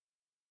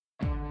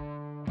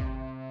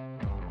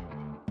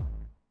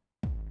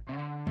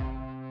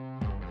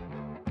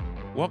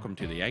Welcome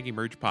to the Ag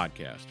Emerge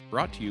podcast,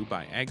 brought to you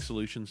by Ag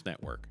Solutions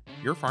Network.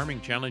 Your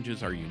farming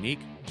challenges are unique,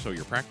 so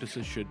your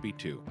practices should be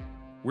too.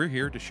 We're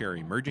here to share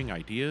emerging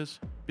ideas,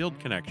 build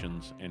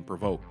connections, and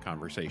provoke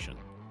conversation.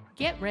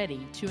 Get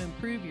ready to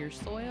improve your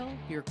soil,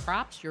 your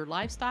crops, your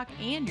livestock,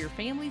 and your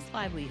family's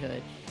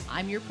livelihood.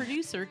 I'm your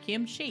producer,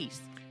 Kim Chase.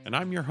 And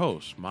I'm your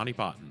host, Monty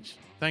Bottens.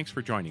 Thanks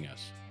for joining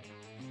us.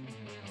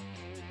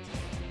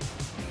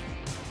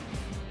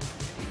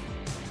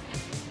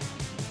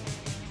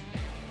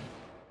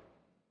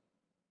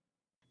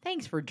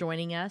 Thanks for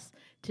joining us.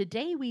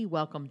 Today we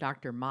welcome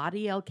Dr.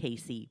 Monty L.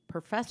 Casey,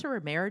 Professor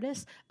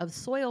Emeritus of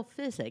Soil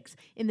Physics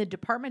in the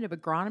Department of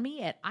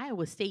Agronomy at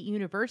Iowa State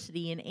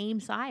University in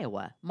Ames,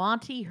 Iowa.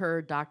 Monty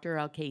heard Dr.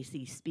 L.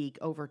 Casey speak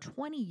over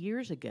 20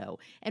 years ago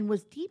and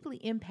was deeply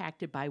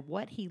impacted by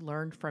what he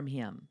learned from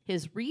him.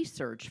 His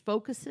research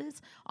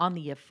focuses on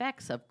the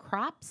effects of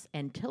crops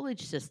and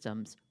tillage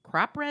systems,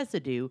 crop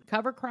residue,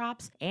 cover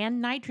crops, and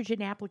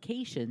nitrogen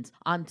applications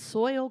on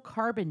soil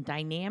carbon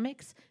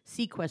dynamics,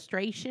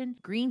 sequestration,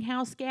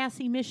 greenhouse gas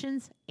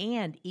emissions,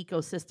 and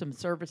ecosystem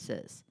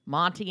services.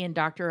 Monty and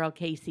Dr. L.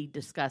 Casey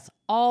discuss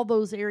all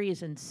those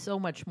areas and so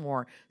much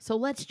more. So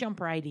let's jump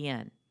right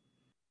in.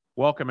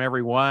 Welcome,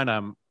 everyone.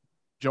 I'm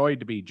joyed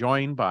to be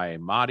joined by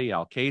Monty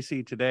L.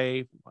 Casey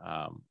today.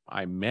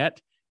 I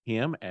met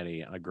him at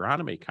an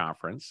agronomy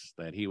conference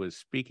that he was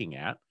speaking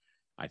at,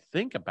 I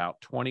think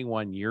about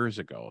 21 years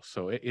ago.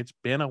 So it's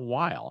been a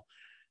while.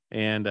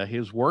 And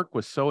his work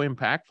was so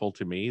impactful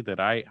to me that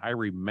I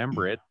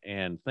remember it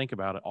and think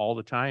about it all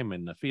the time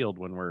in the field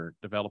when we're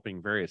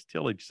developing various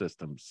tillage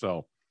systems.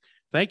 So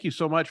thank you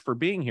so much for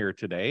being here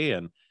today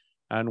and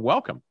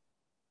welcome.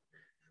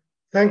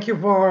 Thank you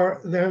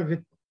for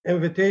the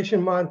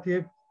invitation,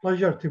 Monty.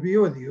 Pleasure to be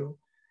with you.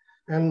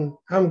 And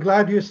I'm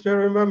glad you still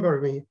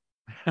remember me.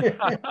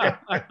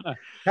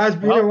 Has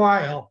been a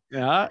while.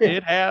 Yeah,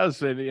 it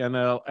has, and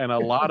a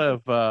lot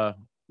of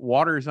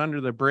waters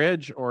under the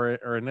bridge, or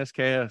in this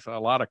case, a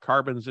lot of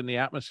carbons in the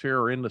atmosphere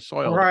or in the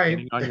soil, right,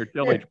 depending on your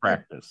tillage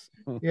practice.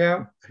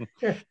 Yeah.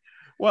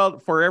 Well,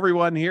 for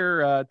everyone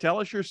here, tell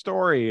us your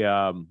story,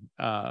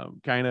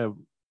 kind of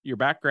your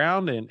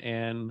background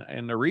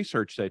and the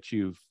research that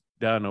you've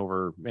done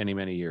over many,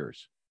 many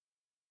years.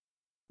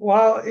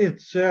 Well,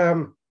 it's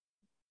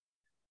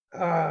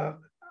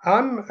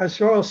I'm a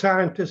soil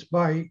scientist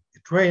by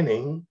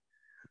training.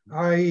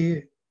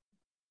 I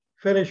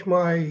finished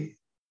my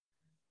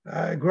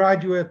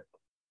graduate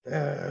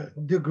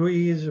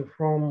degrees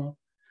from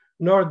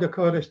North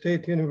Dakota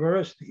State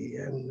University,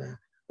 and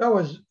that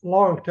was a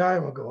long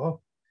time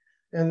ago.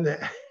 And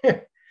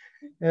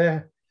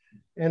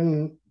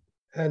in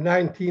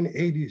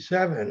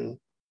 1987,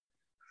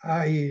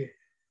 I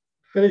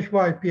finished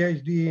my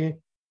PhD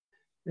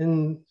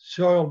in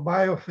soil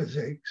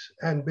biophysics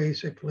and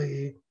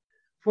basically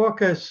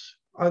focus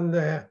on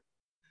the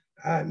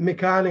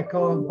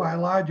mechanical and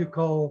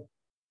biological,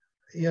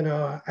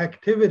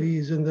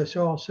 activities in the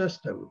soil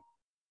system.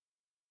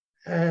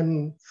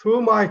 And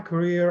through my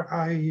career,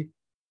 I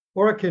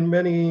work in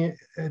many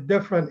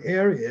different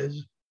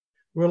areas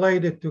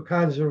related to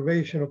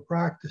conservation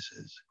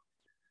practices.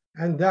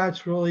 And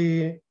that's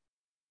really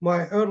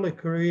my early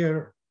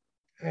career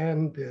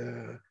and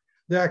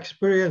the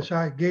experience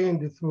I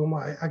gained through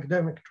my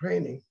academic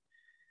training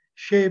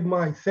shaped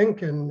my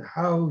thinking.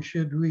 How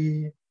should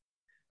we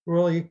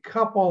really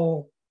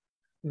couple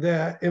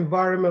the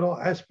environmental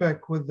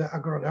aspect with the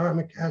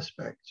agronomic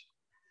aspects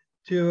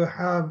to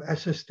have a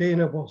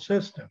sustainable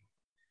system?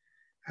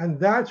 And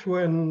that's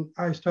when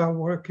I started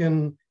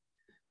working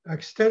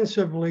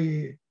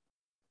extensively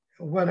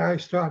when I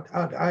started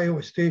at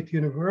Iowa State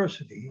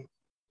University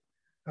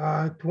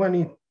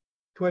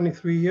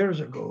 23 years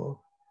ago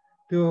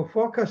to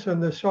focus on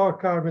the soil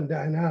carbon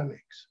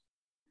dynamics.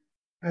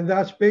 And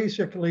that's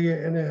basically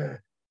in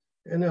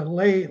a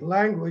lay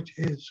language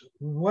is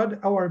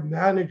what our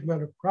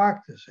management of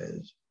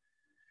practices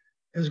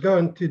is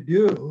going to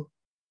do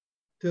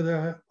to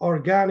the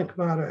organic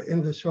matter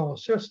in the soil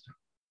system.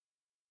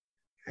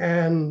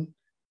 And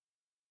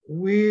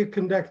we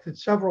conducted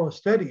several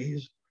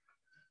studies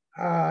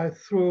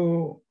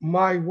through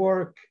my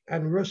work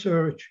and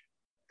research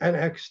and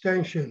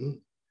extension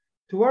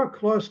to work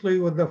closely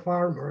with the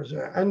farmers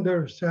and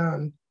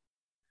understand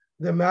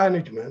the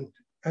management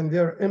and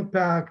their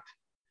impact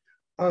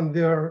on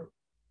their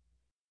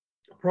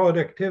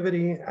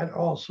productivity and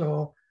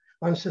also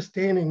on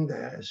sustaining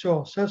the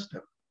soil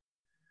system.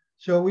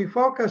 So we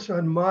focus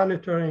on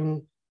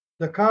monitoring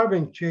the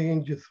carbon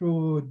change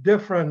through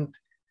different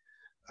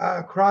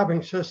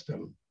cropping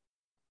system.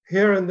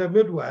 Here in the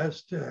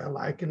Midwest,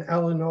 like in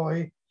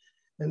Illinois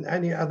and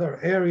any other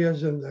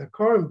areas in the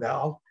Corn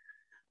Belt,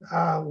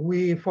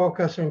 we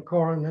focus on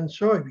corn and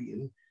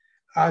soybean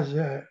as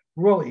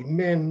really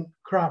main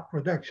crop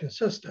production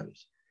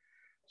systems.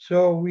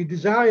 So we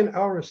design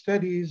our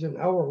studies and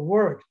our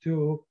work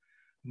to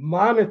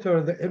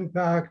monitor the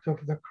impact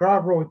of the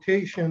crop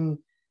rotation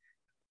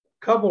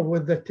coupled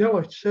with the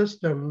tillage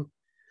system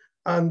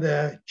on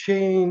the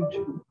change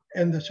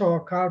in the soil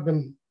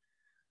carbon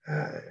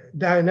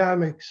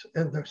dynamics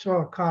and the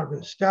soil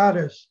carbon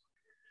status,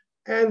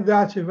 and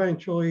that's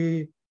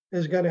eventually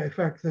is going to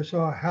affect the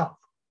soil health.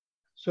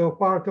 So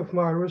part of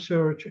my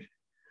research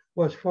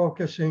was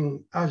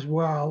focusing as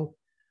well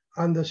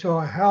on the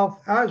soil health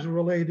as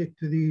related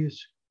to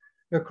these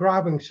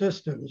cropping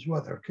systems,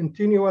 whether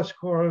continuous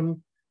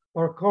corn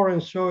or corn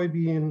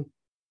soybean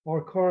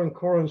or corn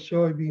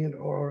soybean,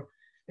 or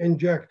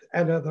inject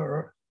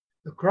another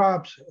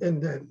crops in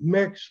the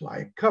mix,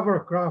 like cover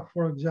crop,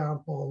 for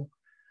example.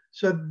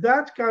 So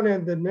that's kind of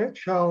in the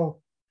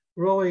nutshell,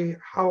 really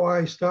how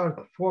I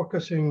started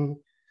focusing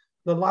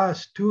the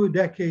last 2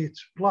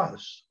 decades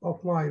plus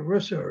of my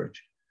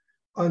research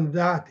on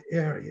that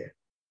area.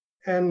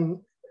 And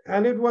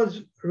it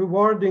was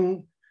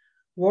rewarding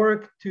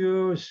work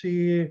to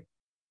see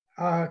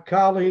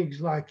colleagues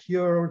like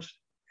yours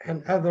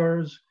and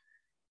others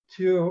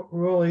to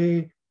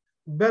really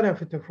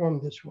benefit from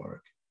this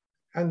work.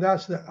 And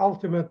that's the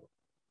ultimate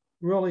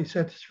really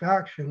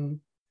satisfaction,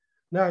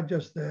 not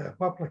just the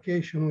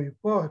publication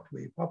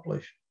we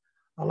publish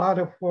a lot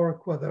of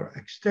work, whether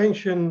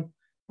extension,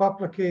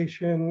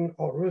 publication,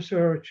 or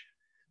research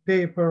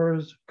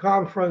papers,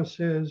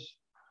 conferences,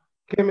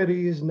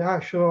 committees,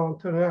 national,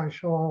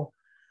 international.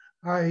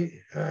 I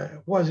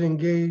was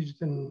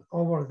engaged in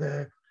over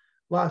the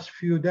last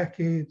few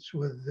decades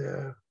with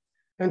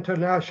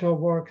international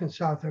work in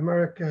South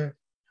America,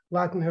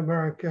 Latin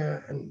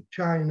America, and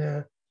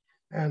China,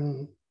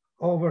 and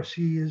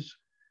overseas.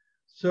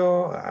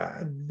 So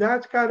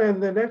that's kind of in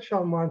the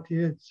nutshell, Monty.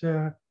 It's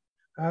a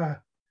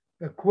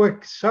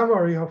quick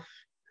summary of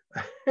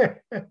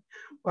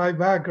my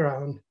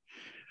background.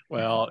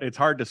 Well, it's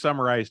hard to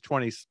summarize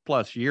 20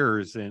 plus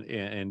years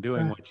in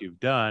doing what you've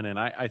done. And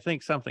I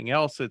think something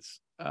else that's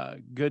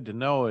good to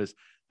know is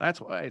that's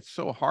why it's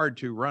so hard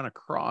to run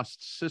across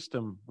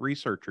system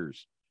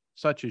researchers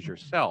such as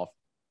yourself,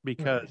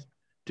 because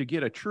to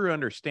get a true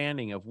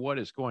understanding of what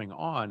is going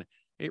on,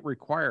 it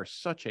requires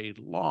such a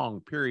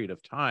long period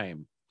of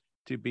time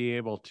to be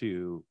able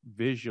to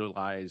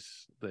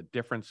visualize the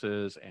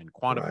differences and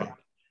quantify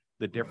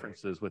the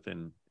differences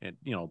within,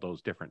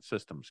 those different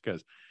systems.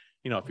 Because,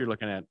 if you're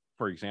looking at,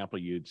 for example,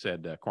 you'd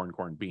said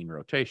corn, bean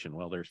rotation.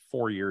 Well, there's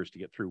 4 years to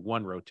get through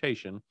one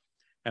rotation.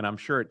 And I'm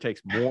sure it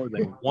takes more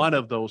than one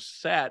of those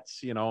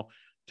sets,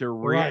 to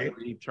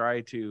really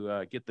try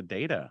to get the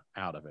data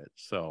out of it.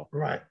 So,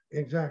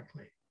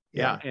 exactly.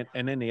 Yeah.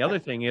 And then the other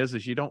thing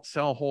is you don't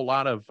sell a whole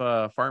lot of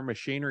farm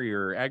machinery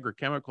or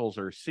agrochemicals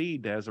or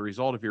seed as a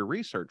result of your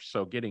research.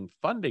 So getting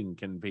funding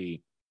can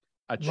be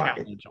a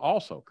challenge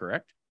also,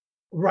 correct?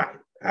 Right.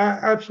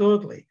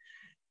 Absolutely.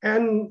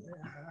 And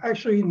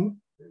actually,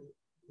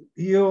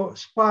 you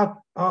spot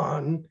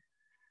on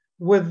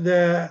with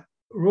the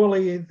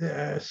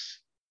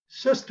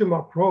system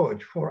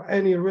approach for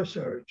any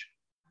research.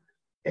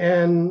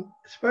 And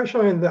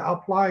especially in the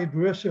applied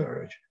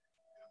research,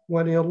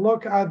 when you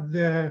look at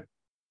the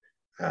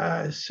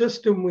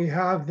system we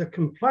have, the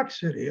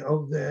complexity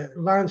of the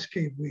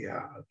landscape we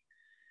have,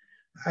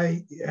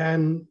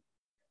 and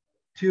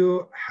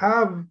to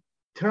have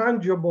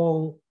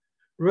tangible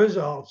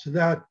results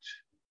that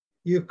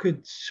you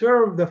could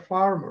serve the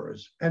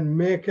farmers and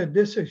make a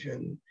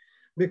decision,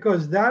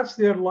 because that's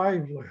their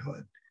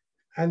livelihood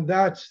and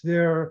that's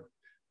their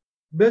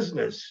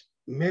business,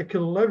 make a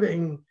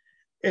living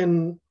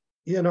in,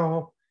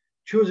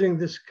 choosing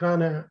this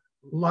kind of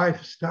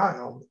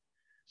lifestyle.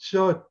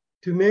 So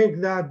to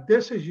make that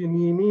decision,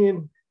 you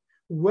need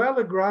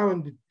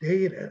well-grounded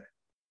data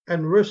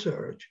and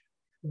research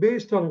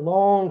based on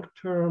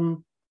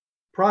long-term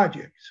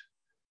projects.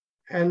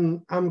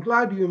 And I'm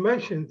glad you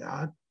mentioned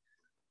that,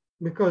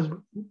 because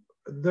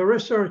the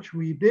research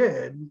we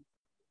did,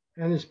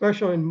 and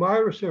especially in my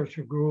research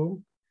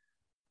group,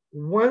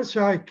 once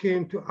I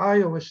came to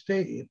Iowa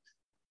State,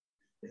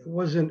 it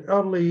was in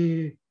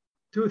early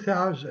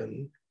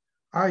 2000,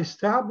 I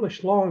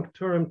established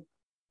long-term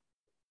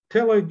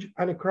tillage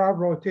and crop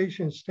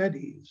rotation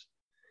studies,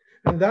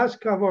 and that's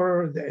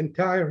covered the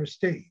entire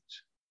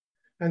states.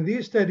 And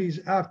these studies,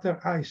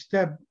 after I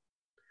stepped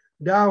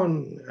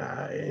down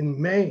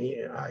in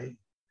May, I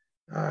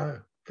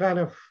kind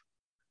of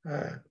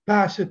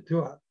pass it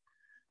to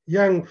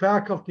young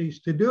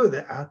faculties to do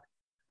that.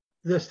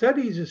 The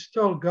studies is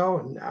still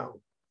going now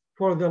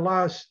for the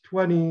last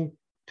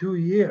 22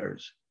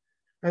 years.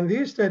 And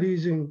these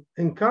studies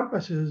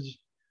encompasses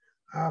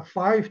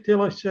 5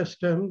 tillage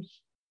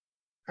systems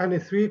and a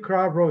 3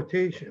 crop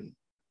rotation: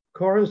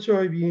 corn,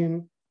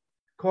 soybean,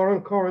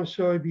 corn,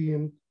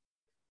 soybean,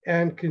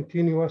 and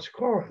continuous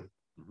corn.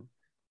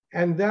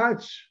 And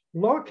that's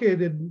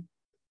located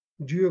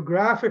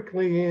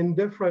geographically in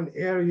different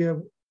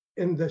areas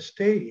in the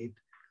state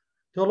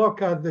to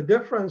look at the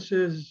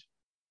differences,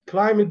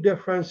 climate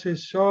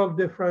differences, soil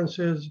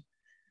differences,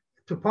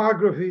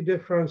 topography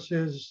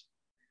differences,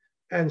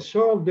 and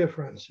soil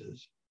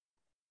differences.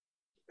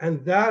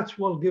 And that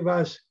will give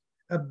us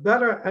a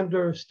better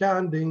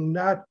understanding,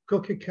 not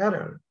cookie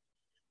cutter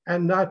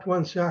and not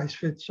one size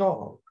fits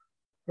all.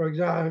 For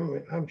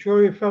example, I'm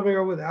sure you're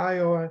familiar with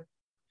Iowa,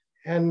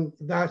 And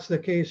that's the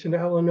case in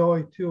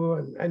Illinois too,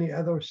 and any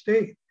other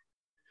state.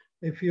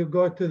 If you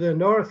go to the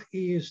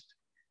Northeast,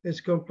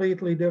 it's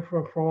completely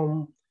different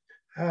from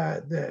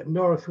the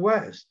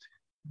Northwest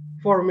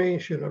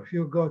formation. If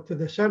you go to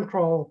the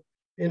Central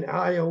in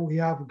Iowa, we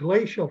have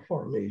glacial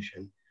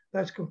formation.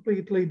 That's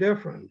completely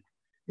different.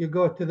 You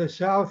go to the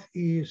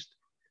Southeast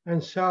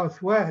and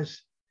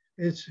Southwest,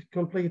 it's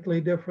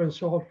completely different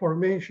soil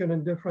formation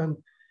and different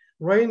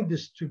rain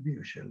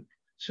distribution.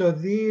 So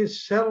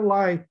these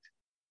satellite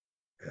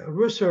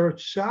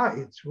research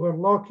sites were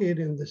located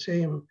in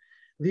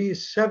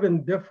these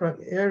 7 different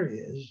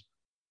areas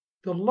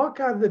to look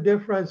at the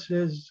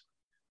differences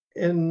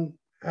in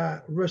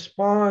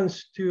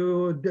response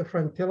to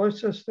different tillage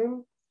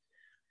system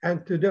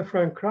and to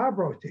different crop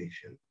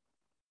rotation.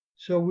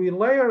 So we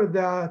layer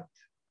that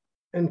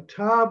on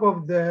top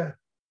of the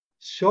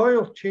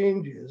soil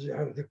changes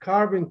and the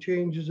carbon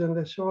changes in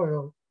the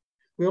soil.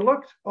 We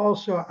looked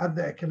also at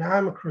the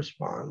economic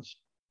response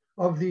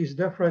of these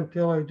different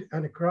tillage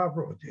and crop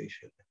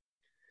rotation.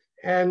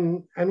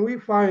 And we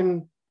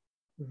find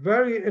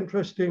very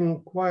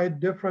interesting, quite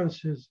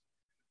differences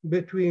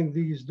between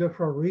these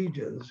different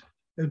regions,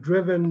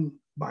 driven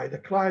by the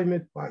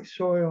climate, by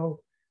soil,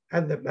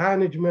 and the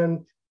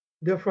management.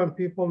 Different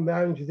people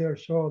manage their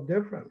soil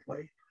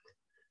differently.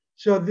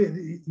 So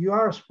you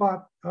are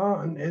spot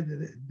on.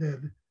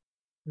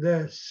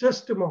 The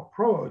system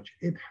approach,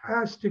 it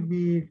has to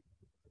be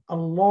a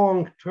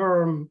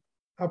long-term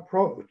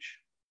approach.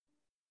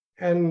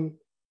 And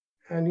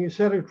you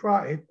said it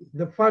right,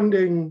 the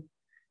funding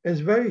is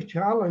very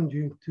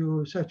challenging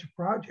to such a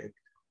project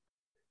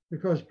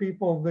because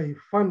people, they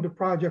fund the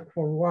project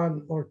for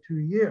 1 or 2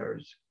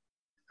 years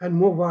and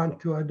move on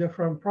to a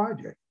different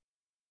project.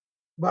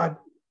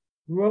 But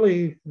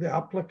really the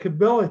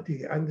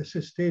applicability and the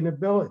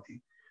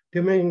sustainability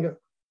to make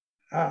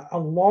a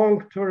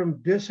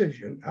long-term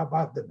decision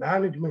about the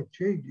management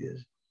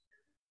changes,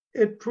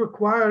 it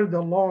required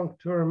the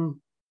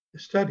long-term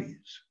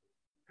studies,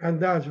 and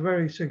that's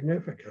very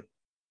significant.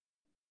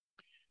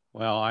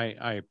 Well,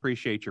 I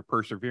appreciate your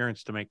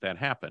perseverance to make that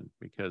happen,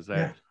 because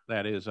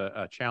that is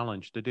a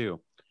challenge to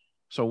do.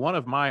 So one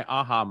of my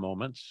aha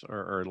moments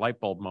or light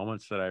bulb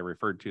moments that I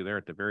referred to there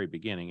at the very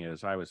beginning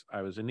is I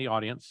was in the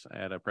audience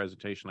at a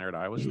presentation there at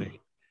Iowa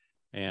State,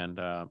 and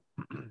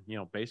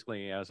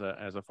basically as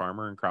a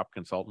farmer and crop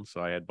consultant,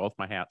 so I had both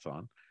my hats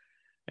on,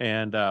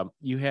 and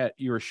you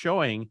were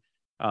showing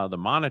the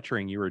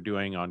monitoring you were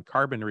doing on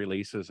carbon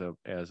releases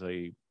as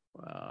a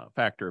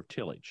factor of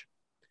tillage,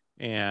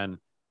 and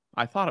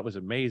I thought it was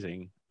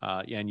amazing.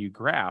 And you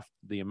graphed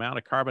the amount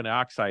of carbon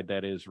dioxide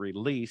that is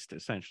released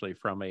essentially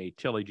from a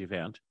tillage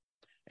event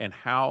and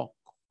how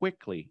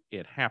quickly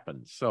it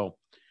happens. So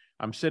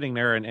I'm sitting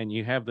there and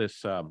you have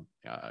this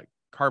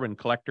carbon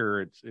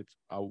collector. It's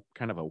a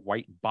kind of a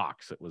white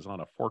box that was on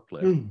a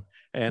forklift,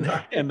 and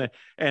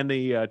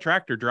the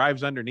tractor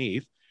drives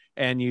underneath,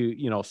 and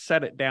you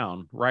set it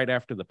down right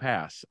after the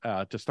pass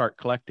to start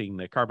collecting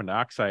the carbon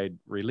dioxide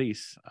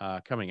release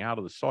coming out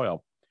of the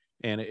soil.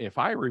 And if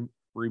I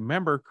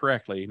remember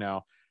correctly,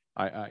 now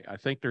I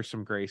think there's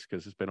some grace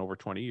because it's been over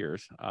 20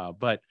 years,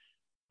 but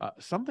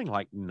something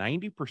like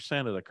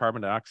 90% of the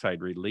carbon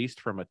dioxide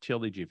released from a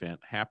tillage event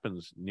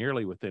happens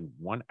nearly within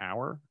 1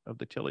 hour of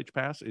the tillage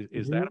pass.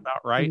 Is that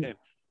about right? And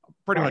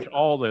pretty much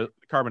all the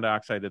carbon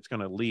dioxide that's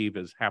going to leave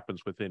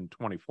happens within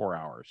 24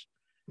 hours.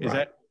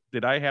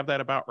 Did I have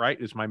that about right?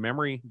 Is my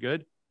memory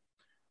good?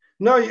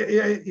 No,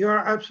 you're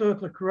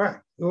absolutely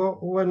correct.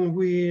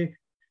 When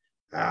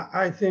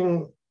I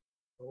think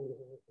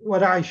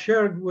what I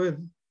shared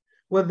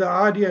with the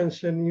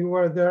audience, and you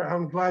were there,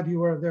 I'm glad you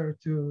were there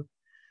to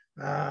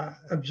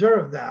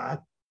observe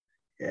that.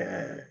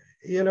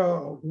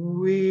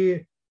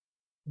 We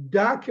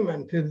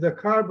documented the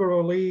carbon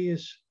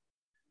release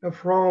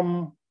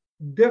from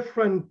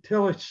different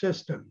tillage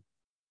systems.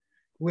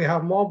 We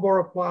have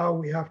Marlboro plow,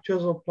 we have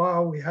chisel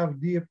plow, we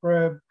have deep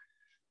rib,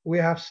 we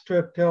have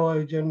strip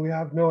tillage, and we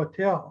have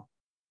no-till.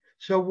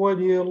 So when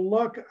you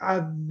look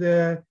at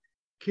the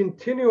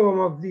continuum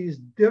of these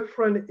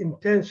different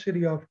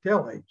intensity of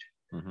tillage,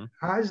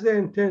 as the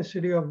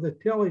intensity of the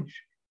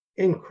tillage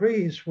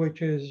increase,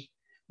 which is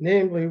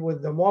namely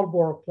with the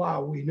Marlboro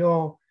plow, we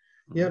know,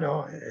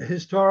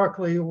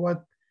 historically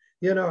what,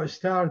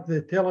 start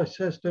the tillage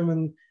system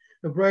and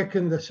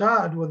breaking the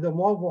sod with the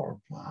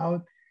Marlboro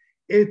plow,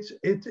 it's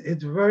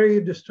very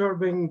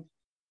disturbing,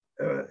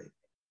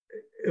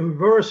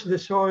 inverse the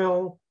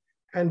soil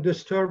and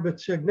disturb it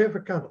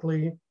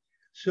significantly.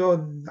 So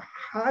the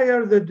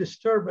higher the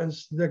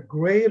disturbance, the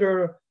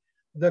greater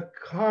the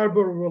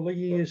carbon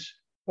release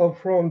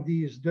from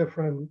these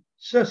different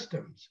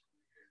systems.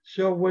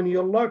 So when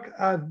you look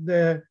at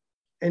the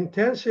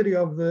intensity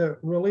of the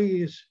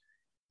release,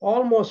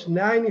 almost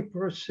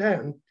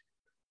 90%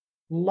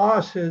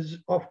 losses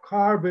of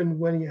carbon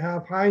when you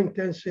have high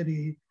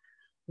intensity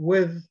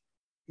with,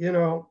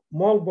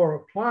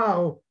 Marlboro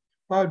plow,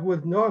 but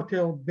with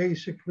no-till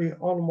basically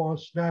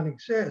almost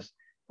non-exist,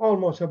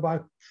 almost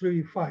about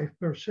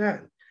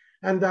 3-5%.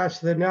 And that's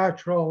the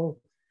natural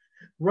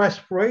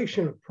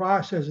respiration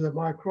process, the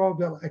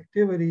microbial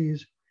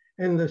activities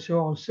in the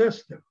soil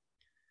system.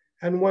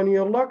 And when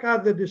you look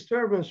at the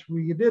disturbance,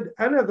 we did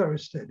another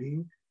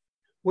study,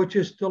 which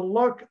is to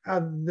look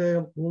at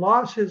the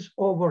losses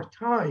over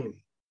time.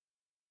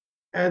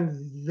 And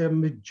the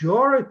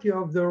majority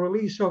of the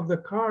release of the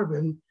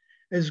carbon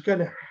is going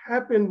to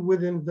happen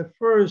within the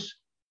first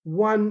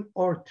 1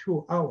 or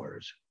 2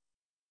 hours.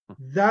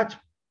 That's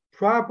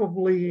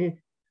probably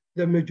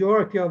the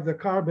majority of the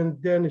carbon.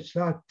 Then it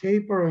starts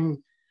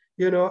tapering,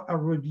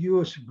 and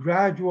reduce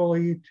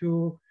gradually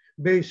to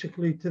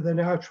basically to the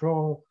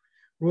natural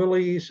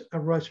release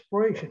and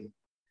respiration.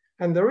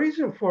 And the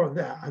reason for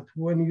that,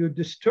 when you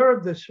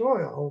disturb the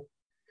soil,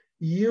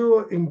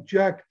 you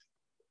inject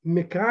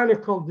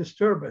mechanical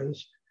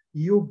disturbance,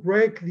 you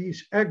break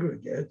these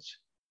aggregates,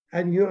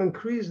 and you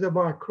increase the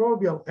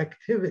microbial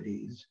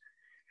activities,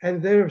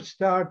 and they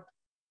start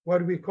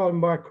what we call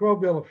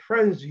microbial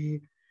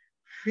frenzy,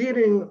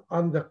 feeding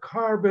on the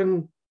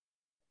carbon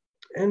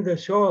in the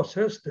soil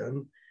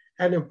system,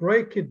 and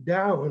break it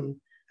down,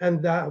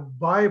 and the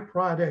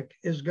byproduct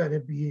is going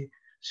to be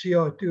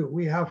CO2.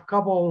 We have a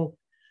couple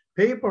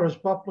papers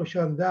published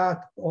on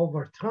that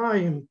over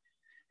time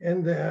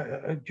in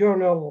the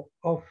Journal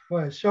of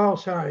Soil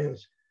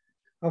Science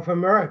of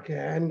America.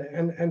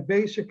 And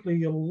basically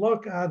you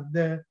look at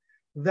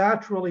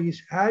that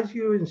release, as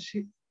you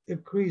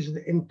increase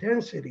the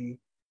intensity,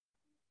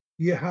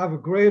 you have a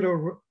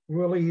greater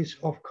release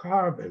of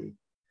carbon.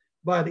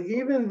 But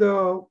even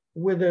though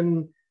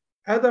within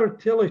other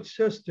tillage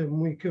system,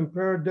 we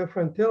compare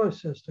different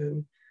tillage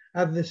systems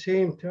at the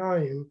same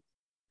time,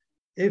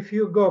 if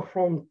you go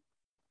from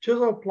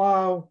chisel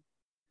plow,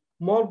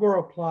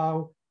 Marlboro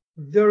plow,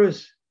 there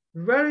is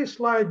very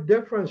slight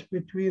difference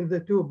between the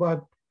two,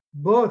 but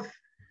both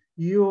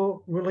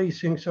you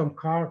releasing some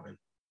carbon.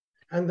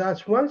 And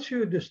that's once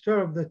you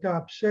disturb the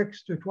top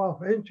 6 to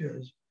 12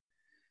 inches,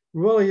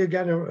 really you're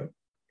going to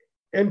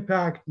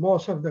impact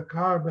most of the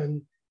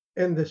carbon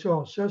in the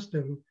soil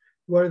system,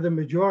 where the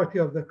majority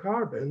of the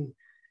carbon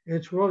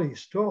it's really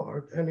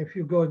stored. And if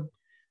you go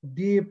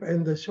deep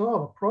in the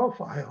soil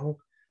profile,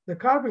 the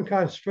carbon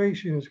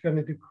concentration is going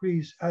to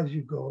decrease as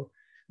you go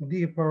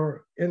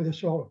deeper in the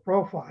soil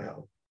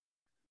profile,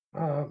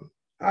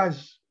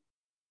 as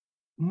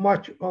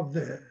much of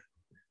the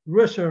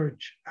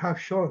research have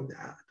shown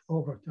that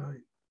over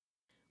time.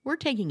 We're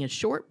taking a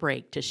short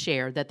break to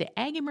share that the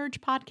Ag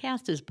Emerge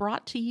podcast is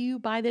brought to you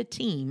by the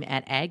team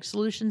at Ag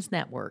Solutions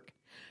Network.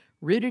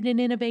 Rooted in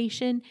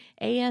innovation,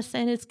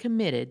 ASN is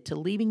committed to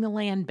leaving the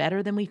land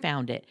better than we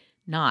found it,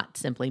 not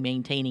simply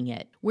maintaining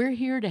it. We're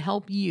here to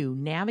help you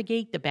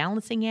navigate the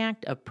balancing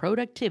act of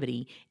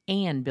productivity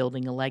and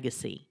building a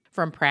legacy.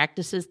 From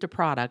practices to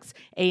products,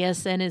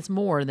 ASN is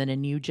more than a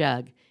new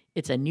jug.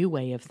 It's a new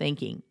way of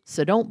thinking.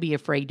 So don't be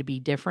afraid to be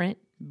different.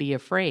 Be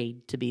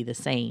afraid to be the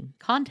same.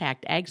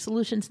 Contact Ag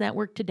Solutions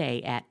Network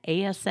today at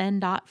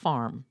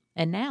asn.farm.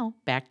 And now,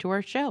 back to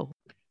our show.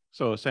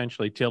 So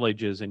essentially,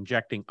 tillage is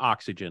injecting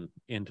oxygen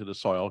into the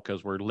soil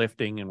because we're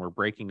lifting and we're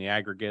breaking the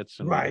aggregates,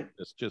 and right.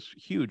 It's just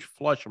huge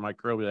flush of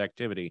microbial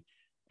activity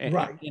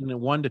right. in a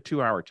 1 to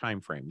 2 hour time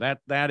frame.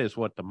 That is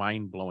what the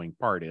mind-blowing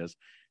part is.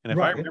 And if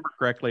right. I remember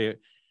correctly,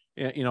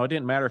 it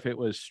didn't matter if it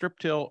was strip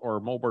till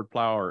or moldboard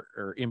plow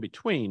or in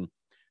between,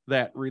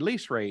 that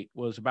release rate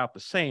was about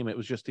the same. It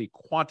was just the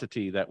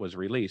quantity that was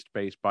released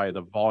based by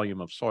the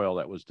volume of soil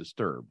that was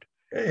disturbed.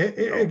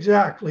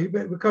 Exactly,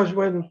 because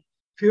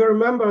if you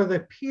remember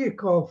the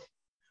peak of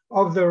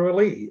the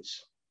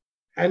release,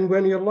 and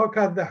when you look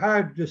at the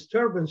high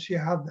disturbance, you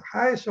have the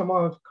highest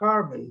amount of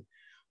carbon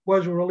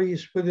was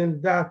released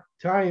within that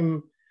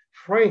time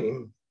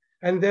frame.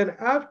 And then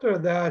after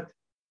that,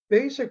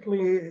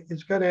 basically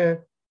it's going to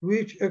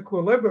reach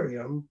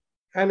equilibrium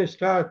and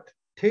start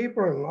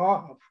tapering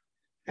off.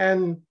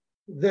 And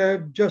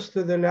just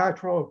to the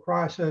natural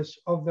process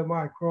of the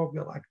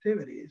microbial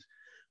activities.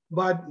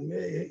 But,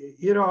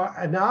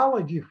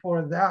 analogy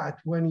for that,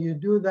 when you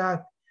do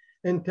that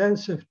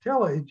intensive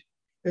tillage,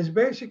 is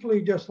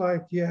basically just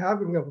like you're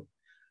having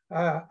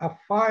a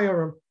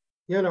fire,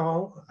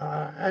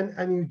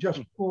 and you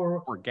just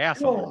pour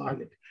gas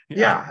on it.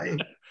 Yeah,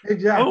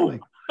 exactly.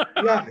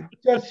 Yeah,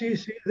 just you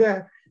see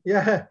that,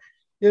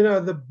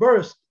 the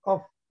burst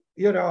of,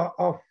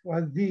 of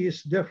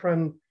these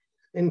different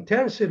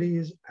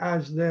intensities.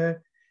 As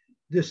the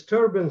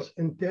disturbance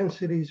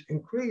intensities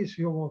increase,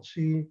 you will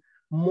see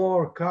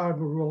more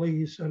carbon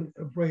release and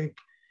a break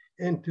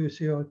into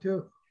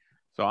CO2.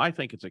 So I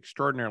think it's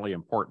extraordinarily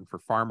important for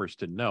farmers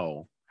to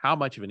know how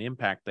much of an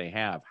impact they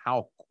have,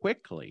 how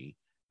quickly,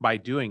 by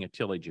doing a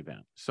tillage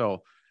event.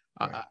 So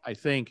right. I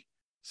think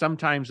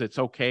sometimes it's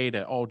okay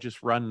to,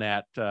 just run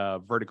that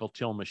vertical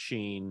till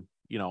machine.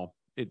 You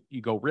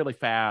go really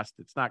fast.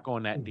 It's not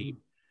going that deep,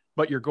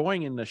 but you're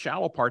going in the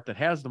shallow part that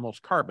has the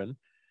most carbon.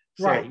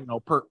 So, right.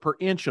 Per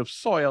inch of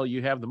soil,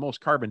 you have the most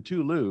carbon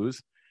to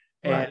lose.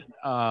 And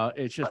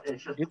it's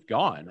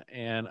gone.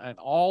 And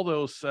all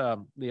those,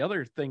 the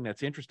other thing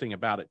that's interesting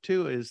about it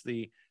too, is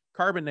the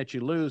carbon that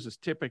you lose is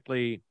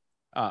typically,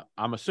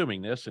 I'm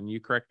assuming this, and you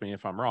correct me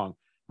if I'm wrong,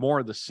 more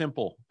of the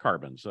simple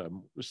carbons,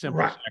 simple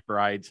Right.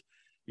 saccharides.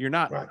 You're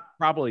not Right.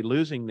 probably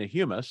losing the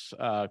humus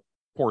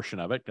portion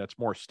of it. That's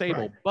more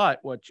stable. Right. But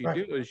what you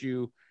Right. do is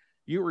you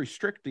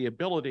restrict the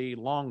ability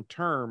long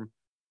term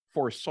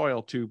for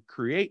soil to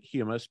create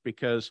humus,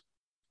 because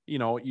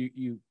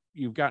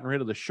you've gotten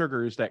rid of the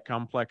sugars that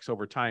complex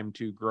over time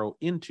to grow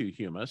into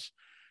humus.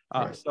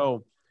 Right.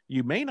 So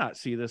you may not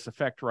see this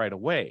effect right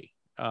away.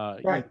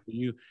 Right.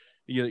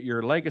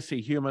 Your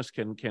legacy humus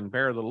can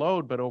bear the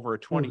load, but over a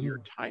 20-year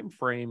time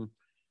frame,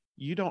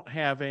 you don't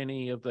have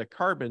any of the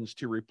carbons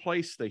to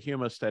replace the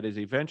humus that is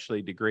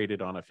eventually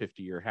degraded on a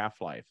 50-year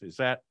half-life. Is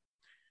that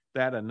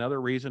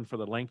another reason for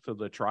the length of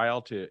the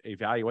trial, to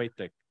evaluate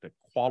the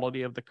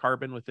quality of the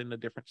carbon within the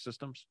different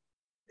systems?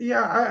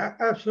 Yeah,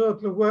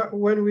 absolutely.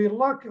 When we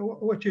look,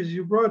 which is,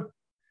 you brought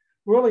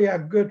really a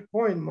good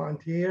point,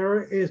 Monty,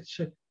 here, it's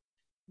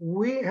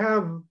we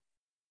have,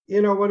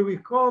 what we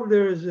call,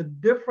 there is a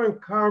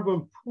different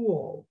carbon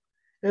pool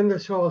in the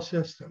soil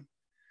system,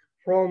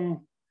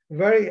 from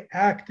very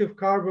active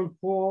carbon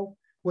pool,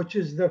 which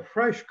is the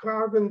fresh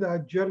carbon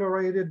that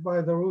generated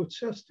by the root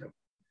system.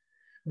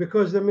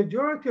 Because the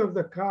majority of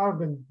the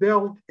carbon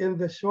built in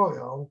the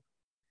soil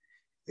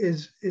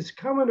is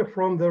coming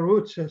from the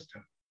root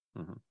system.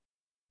 Mm-hmm.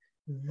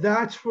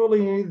 That's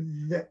really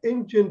the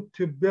engine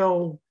to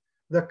build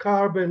the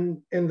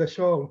carbon in the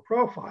soil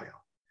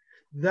profile.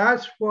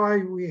 That's why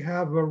we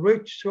have a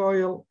rich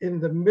soil in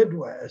the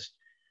Midwest.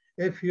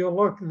 If you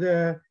look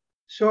the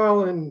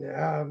soil in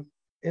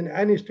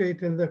any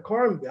state in the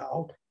Corn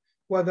Belt,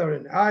 whether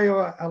in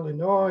Iowa,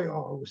 Illinois,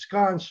 or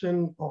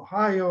Wisconsin,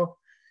 Ohio,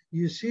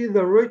 you see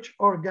the rich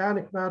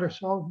organic matter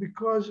soil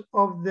because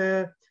of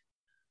the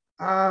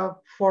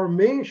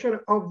formation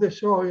of the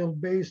soil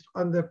based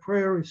on the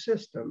prairie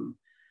system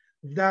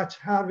that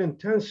have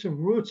intensive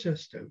root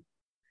system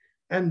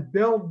and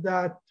build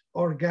that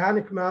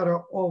organic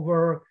matter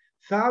over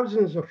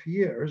thousands of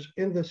years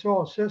in the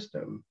soil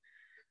system.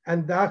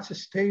 And that's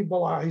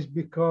stabilized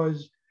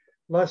because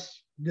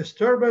less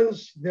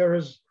disturbance, there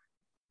is,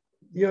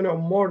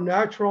 more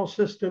natural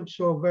system,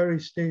 so very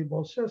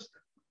stable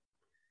system.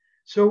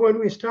 So when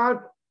we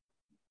start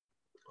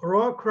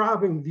row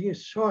cropping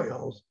these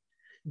soils,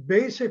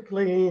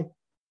 basically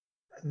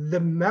the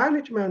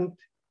management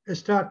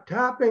start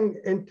tapping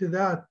into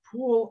that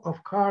pool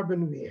of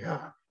carbon we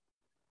have.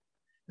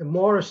 The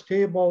more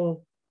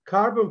stable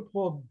carbon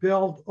pool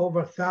built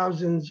over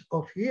thousands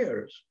of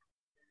years.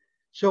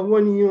 So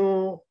when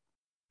you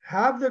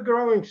have the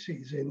growing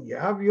season, you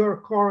have your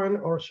corn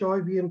or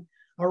soybean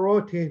are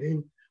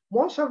rotating,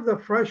 most of the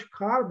fresh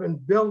carbon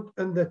built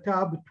in the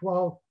top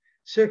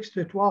 6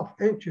 to 12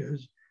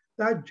 inches,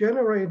 that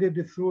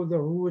generated through the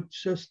root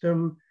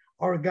system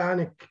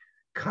organic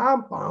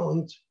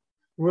compounds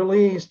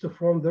released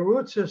from the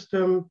root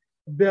system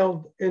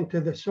built into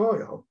the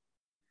soil.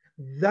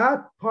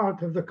 That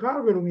part of the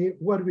carbon,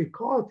 what we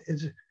call it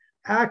is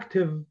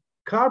active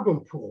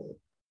carbon pool.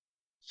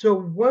 So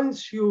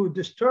once you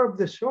disturb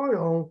the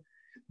soil,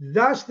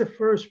 that's the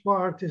first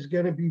part is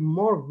going to be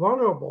more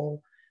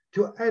vulnerable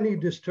to any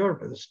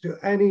disturbance, to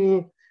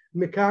any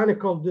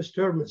mechanical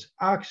disturbance,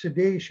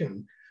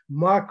 oxidation,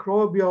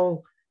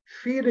 microbial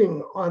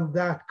feeding on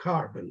that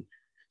carbon.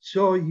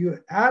 So you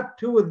add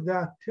to it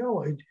that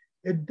tillage.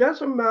 It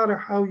doesn't matter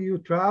how you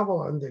travel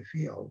on the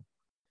field,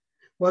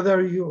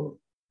 whether you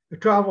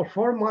travel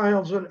 4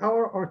 miles an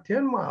hour or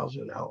 10 miles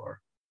an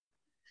hour.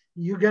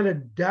 You're going to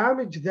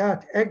damage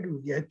that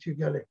aggregate. You're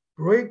going to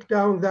break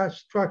down that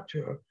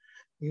structure.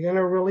 You're going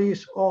to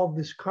release all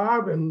this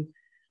carbon,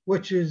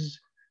 which is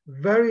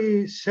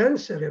very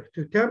sensitive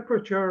to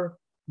temperature,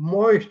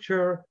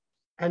 moisture,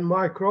 and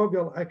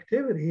microbial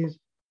activities.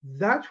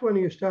 That's when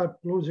you start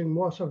losing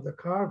most of the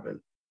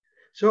carbon.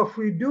 So if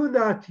we do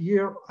that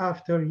year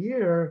after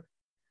year,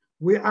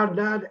 we are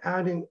not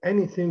adding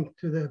anything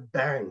to the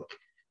bank.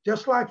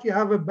 Just like you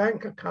have a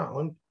bank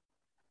account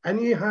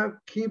and you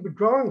keep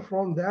drawing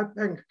from that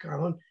bank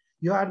account,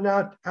 you are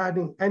not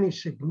adding any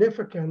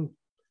significant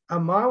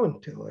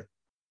amount to it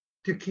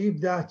to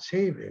keep that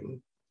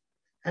saving.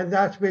 And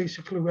that's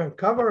basically when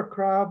cover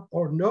crop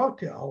or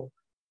no-till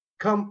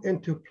come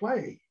into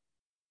play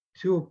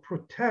to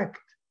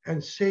protect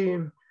and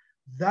save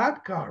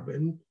that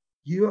carbon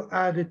you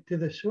add it to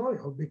the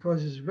soil,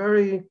 because it's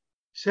very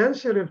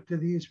sensitive to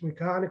these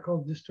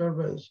mechanical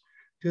disturbance,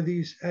 to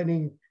these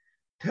any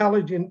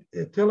tillage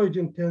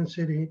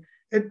intensity.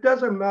 It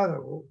doesn't matter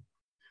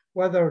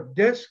whether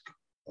disc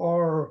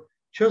or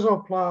chisel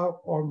plow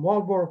or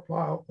moldboard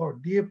plow or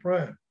deep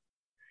red,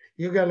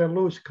 you're going to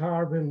lose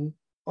carbon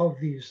of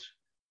these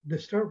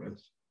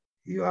disturbance.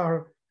 You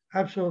are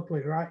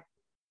absolutely right.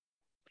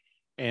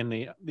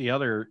 And the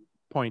other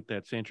point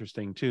that's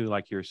interesting too,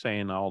 like you're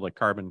saying, all the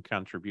carbon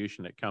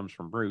contribution that comes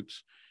from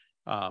roots,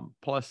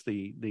 plus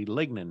the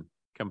lignin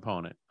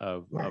component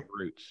of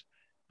roots,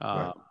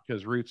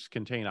 because roots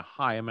contain a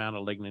high amount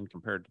of lignin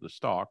compared to the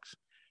stalks,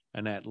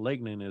 and that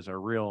lignin is a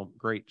real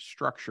great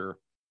structure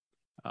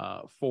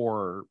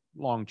for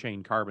long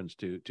chain carbons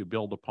to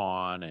build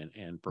upon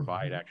and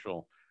provide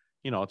actual,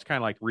 it's kind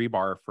of like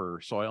rebar for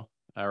soil.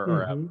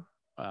 or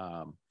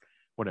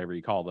whatever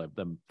you call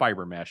the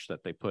fiber mesh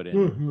that they put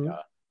in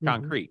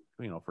concrete,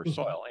 for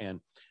soil. And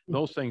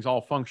those things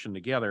all function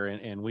together,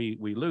 and we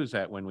lose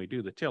that when we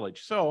do the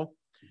tillage. So,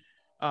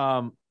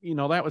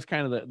 that was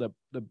kind of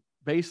the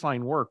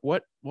baseline work.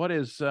 What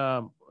is,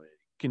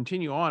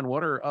 continue on,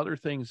 what are other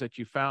things that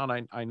you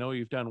found? I know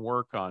you've done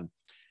work on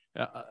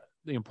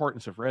the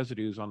importance of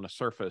residues on the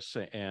surface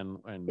and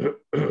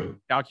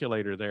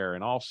calculator there,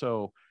 and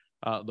also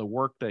the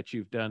work that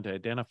you've done to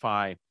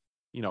identify,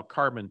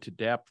 carbon to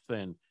depth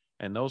and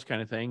those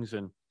kind of things,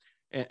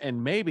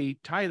 and maybe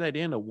tie that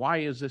into why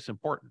is this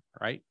important,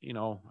 right?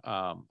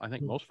 I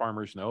think most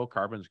farmers know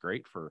carbon's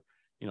great for,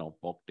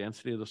 bulk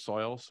density of the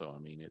soil. So, I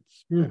mean,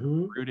 it's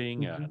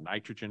rooting,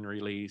 nitrogen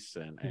release,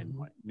 and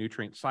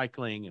nutrient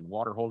cycling and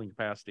water holding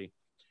capacity.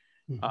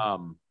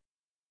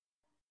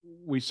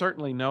 We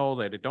certainly know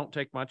that it don't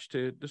take much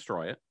to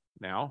destroy it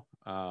now.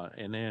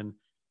 And then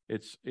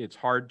it's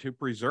hard to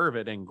preserve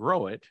it and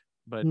grow it.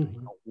 But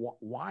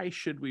why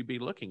should we be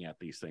looking at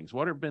these things?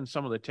 What have been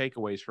some of the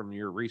takeaways from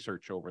your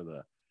research over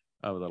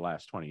the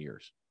last 20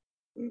 years?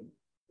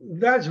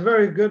 That's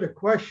very good a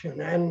question,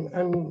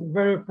 and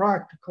very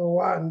practical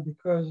one,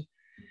 because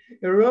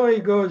it really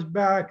goes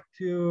back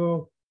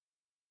to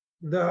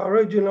the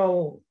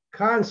original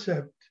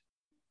concept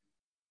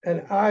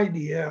and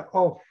idea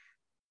of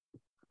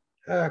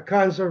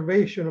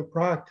conservation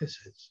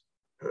practices.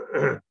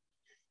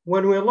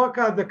 When we look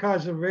at the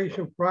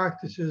conservation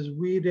practices,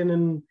 we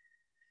didn't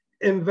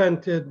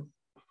invent it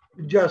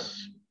just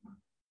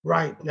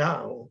right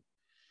now.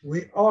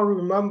 We all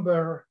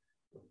remember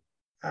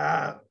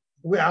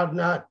we are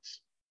not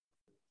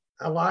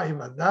alive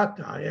at that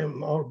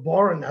time or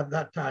born at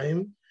that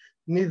time,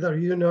 neither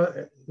you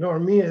nor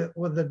me,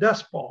 with the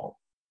Dust Bowl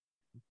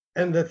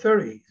in the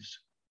 30s.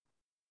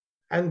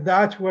 And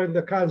that's where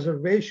the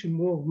conservation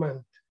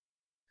movement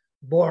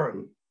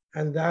born.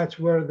 And that's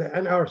where the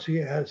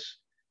NRCS,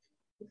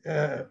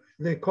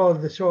 they call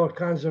the soil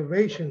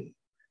conservation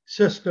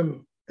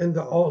system in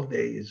the old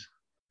days,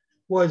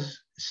 was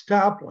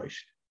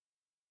established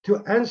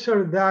to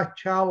answer that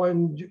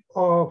challenge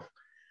of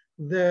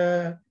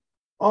the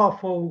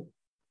awful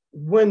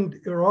wind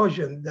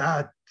erosion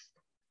that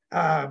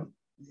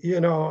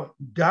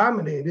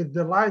dominated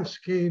the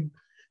landscape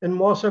in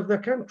most of the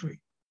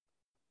country.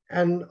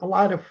 And a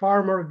lot of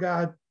farmers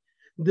got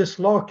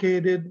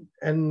dislocated,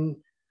 and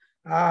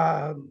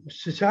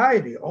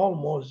society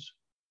almost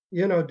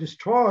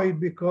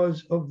destroyed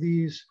because of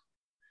these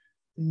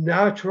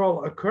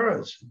natural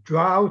occurrence,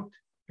 drought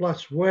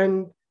plus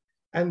wind.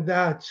 And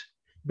that's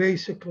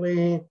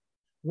basically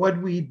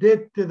what we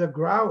did to the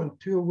ground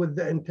too with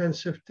the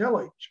intensive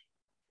tillage.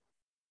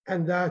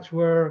 And that's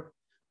where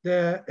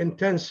the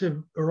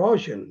intensive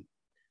erosion,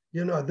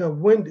 the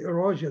wind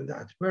erosion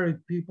that's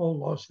buried people,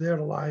 lost their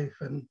life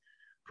and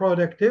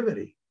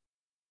productivity.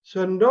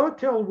 So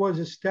no-till was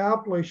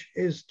established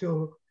is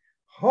to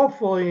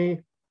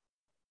hopefully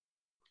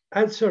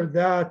answer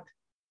that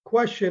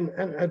question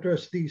and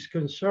address these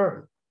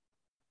concerns.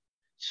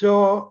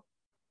 So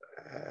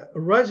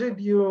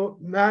residue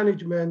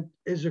management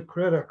is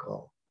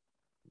critical.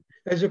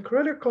 Is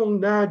critical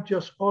not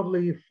just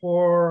only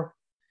for,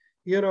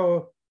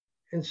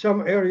 in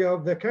some area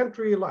of the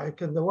country,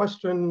 like in the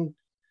western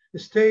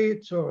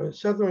states or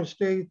southern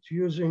states,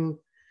 using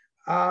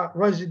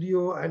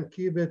residue and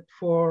keep it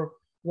for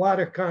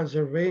water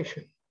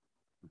conservation.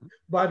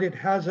 But it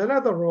has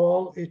another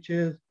role, which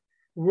is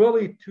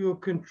really to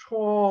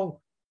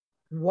control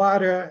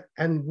water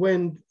and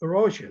wind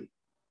erosion.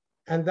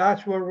 And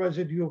that's where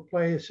residue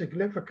plays a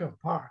significant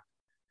part.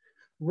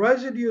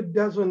 Residue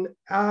doesn't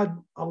add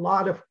a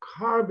lot of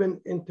carbon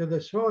into the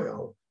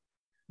soil,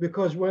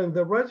 because when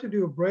the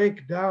residue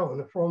break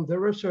down, from the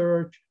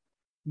research,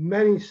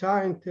 many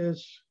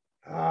scientists,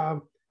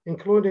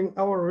 including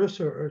our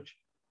research,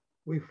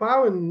 we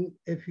found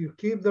if you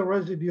keep the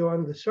residue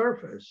on the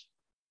surface,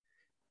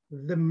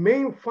 the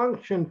main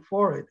function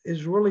for it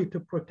is really to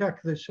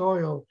protect the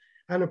soil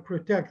and to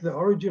protect the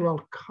original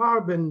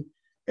carbon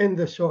in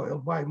the soil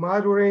by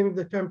moderating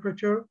the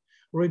temperature,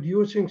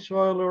 reducing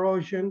soil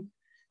erosion,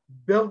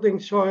 building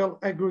soil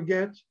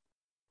aggregates,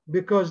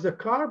 because the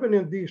carbon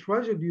in these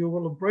residue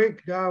will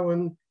break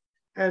down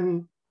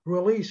and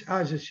release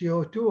as a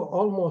CO2.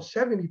 Almost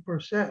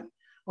 70%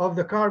 of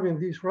the carbon in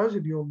these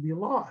residue will be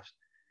lost.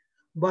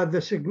 But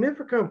the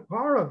significant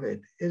part of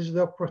it is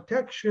the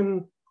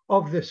protection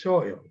of the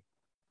soil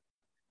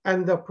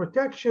and the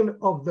protection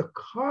of the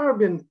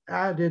carbon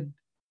added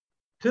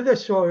to the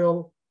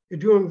soil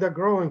during the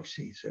growing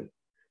season.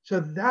 So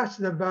that's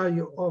the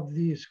value of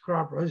these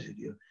crop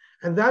residue.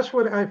 And that's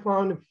what I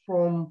found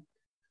from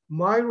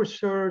my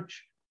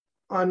research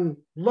on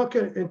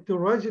looking into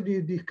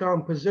residue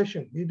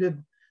decomposition. We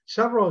did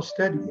several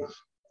studies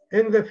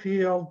in the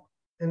field,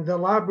 in the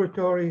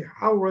laboratory,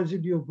 how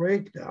residue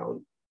break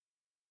down.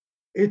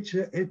 It's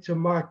a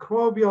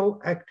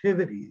microbial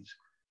activities.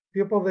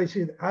 People, they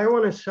say, I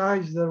want to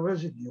size the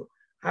residue.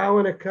 I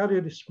want to cut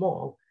it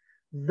small.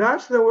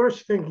 That's the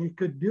worst thing you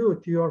could do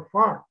to your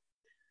farm.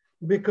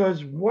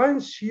 Because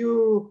once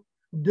you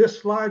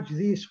dislodge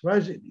these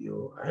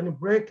residue and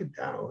break it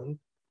down.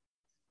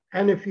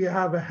 And if you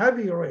have a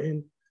heavy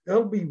rain,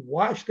 it'll be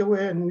washed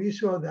away. And we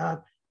saw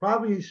that,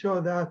 probably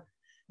saw that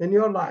in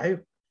your life,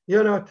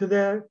 to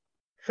the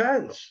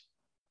fence.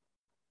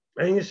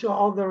 And you saw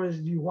all the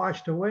residue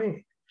washed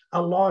away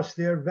and lost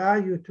their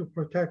value to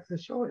protect the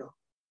soil.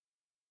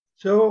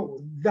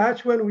 So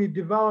that's when we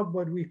developed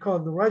what we call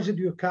the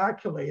residue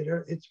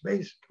calculator. It's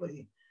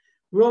basically,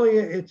 really,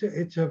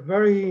 it's a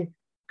very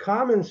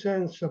common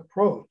sense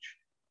approach.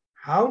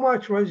 How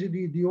much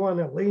residue do you want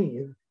to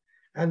leave?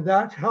 And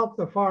that helped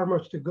the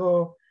farmers to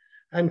go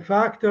and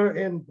factor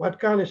in what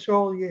kind of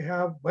soil you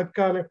have, what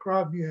kind of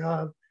crop you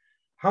have,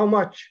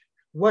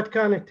 what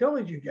kind of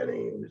tillage you're going to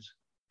use.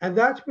 And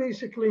that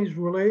basically is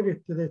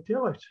related to the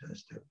tillage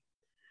system.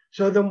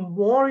 So the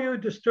more you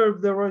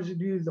disturb the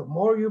residue, the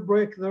more you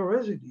break the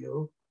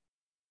residue,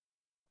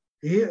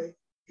 you're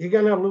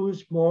going to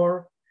lose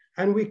more.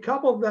 And we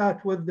couple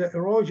that with the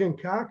erosion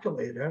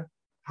calculator,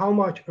 how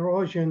much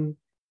erosion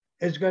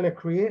is going to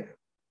create,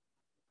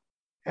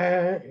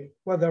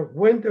 whether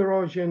wind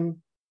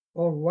erosion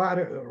or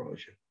water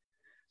erosion.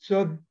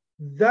 So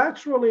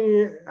that's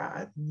really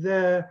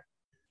the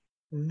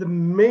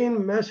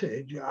main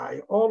message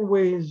I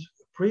always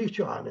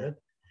preach on it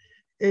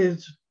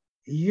is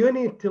you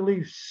need to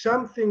leave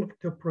something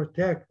to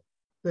protect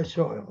the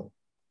soil.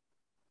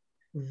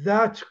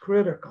 That's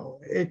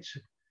critical. It's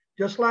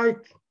just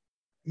like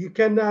you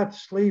cannot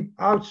sleep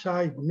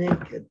outside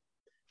naked.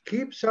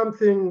 Keep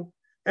something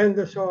in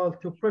the soil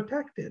to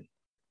protect it.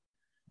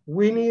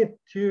 We need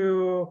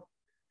to,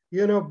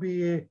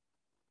 be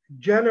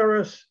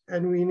generous,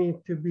 and we need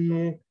to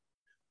be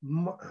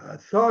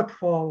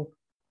thoughtful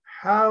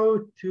how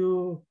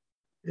to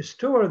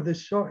store the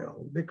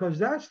soil, because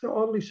that's the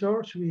only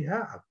source we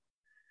have.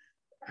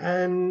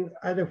 And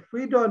if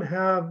we don't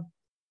have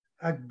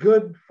a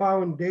good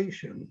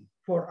foundation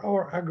for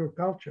our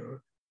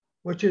agriculture,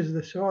 which is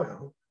the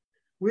soil,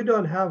 we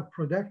don't have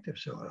productive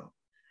soil.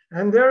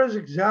 And there's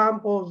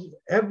examples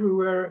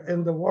everywhere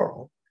in the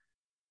world,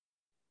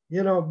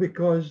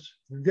 because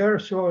their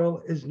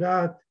soil is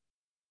not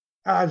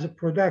as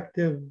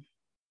productive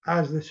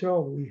as the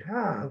soil we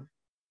have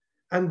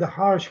and the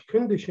harsh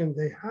condition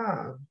they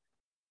have.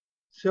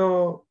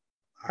 So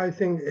I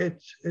think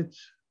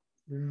it's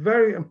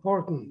very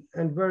important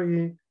and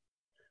very,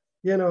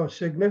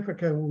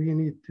 significant. We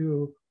need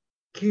to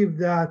keep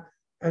that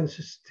and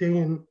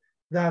sustain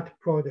that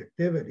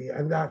productivity.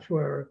 And that's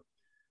where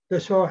the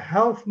soil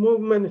health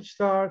movement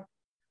starts,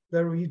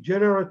 the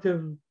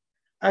regenerative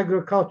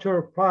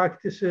agricultural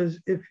practices,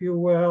 if you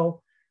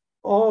will,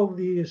 all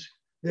these,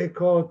 they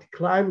call it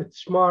climate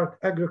smart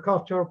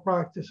agricultural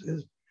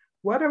practices,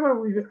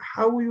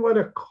 how we want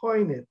to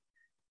coin it,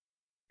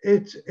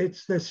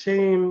 it's the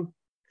same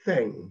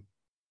thing.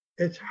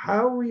 It's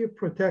how we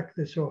protect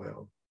the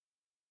soil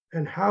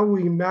and how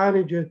we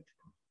manage it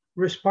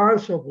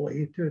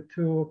responsibly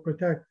to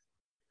protect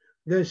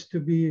this to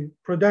be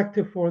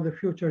productive for the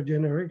future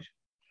generation.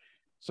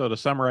 So to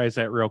summarize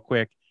that real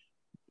quick,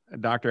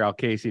 Dr.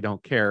 Al-Kaissie,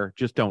 don't care,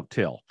 just don't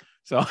till.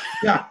 So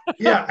yeah.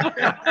 You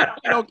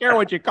don't care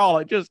what you call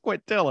it, just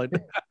quit tilling.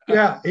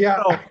 Yeah.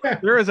 So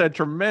there is a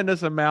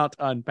tremendous amount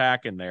to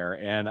unpack in there,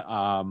 and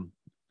I'm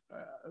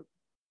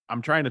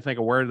trying to think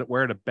of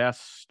where to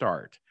best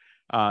start.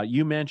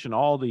 You mentioned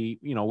all the,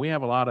 we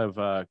have a lot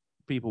of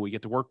people we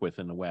get to work with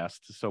in the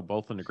West, so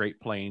both in the Great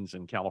Plains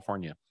and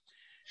California.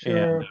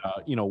 Sure.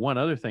 And one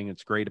other thing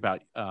that's great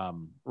about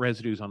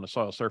residues on the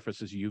soil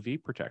surface is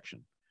UV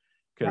protection,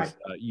 because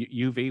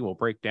UV will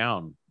break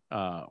down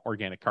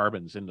organic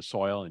carbons in the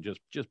soil and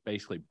just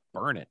basically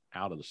burn it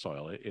out of the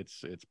soil.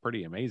 It's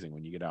pretty amazing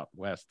when you get out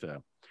west,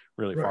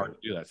 really far to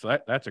do that. So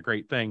that's a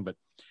great thing. But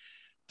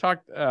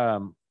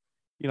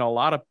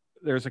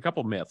there's a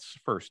couple myths.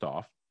 First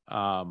off,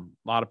 a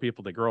lot of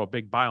people that grow a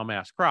big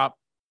biomass crop,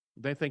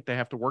 they think they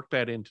have to work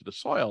that into the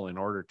soil in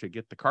order to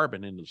get the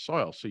carbon into the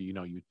soil. So,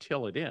 you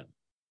till it in,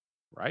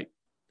 right?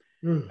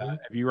 Mm-hmm. Have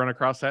you run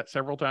across that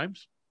several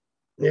times?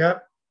 Yeah.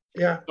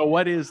 So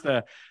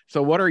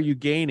what are you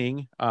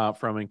gaining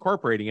from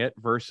incorporating it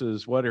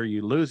versus what are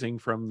you losing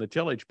from the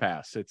tillage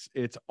pass?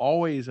 It's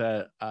always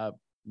a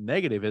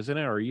negative, isn't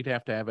it? Or you'd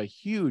have to have a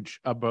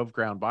huge above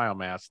ground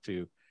biomass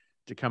to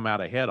come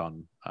out ahead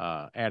on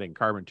adding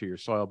carbon to your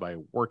soil by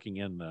working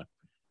in the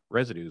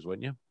residues,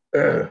 wouldn't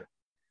you?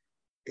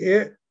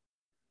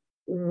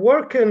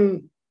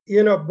 Working,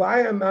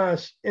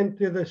 biomass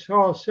into the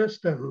soil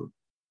system,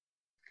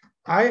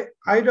 I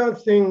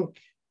don't think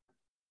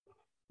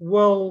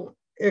will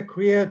it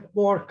create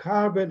more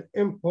carbon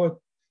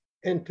input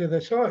into the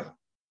soil.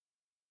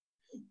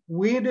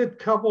 We did a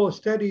couple of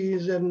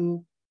studies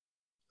and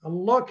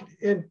looked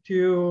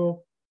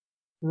into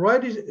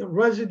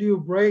residue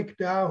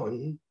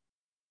breakdown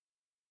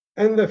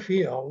in the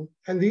field,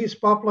 and these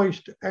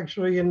published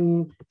actually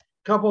in a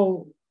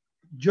couple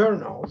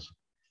journals,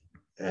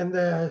 in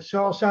the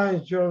Soil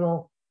Science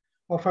Journal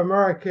of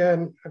America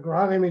and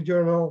Agronomy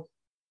Journal.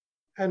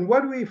 And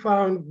what we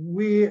found,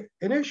 we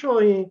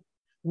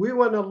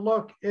want to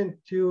look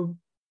into,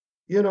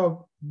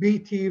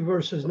 BT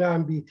versus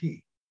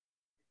non-BT.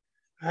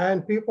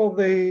 And people,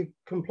 they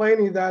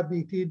complaining that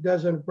BT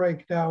doesn't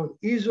break down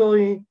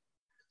easily.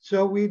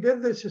 So we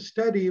did this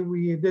study.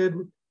 We did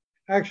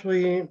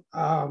actually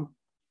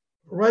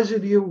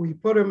residue. We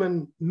put them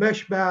in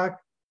mesh bag,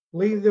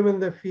 leave them in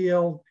the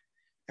field.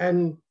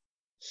 And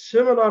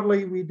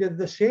similarly, we did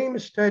the same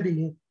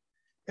study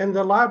in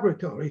the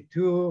laboratory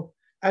to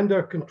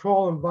under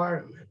control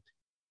environment.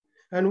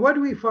 And what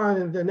we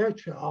found in the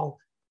nutshell,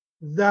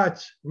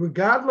 that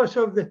regardless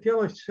of the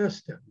tillage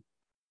system,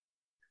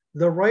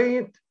 the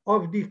rate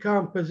of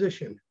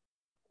decomposition,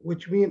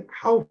 which means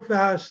how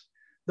fast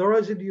the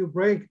residue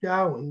break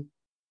down,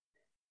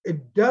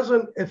 it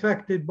doesn't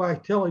affected by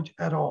tillage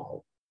at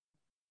all.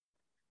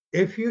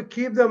 If you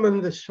keep them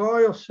in the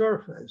soil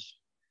surface,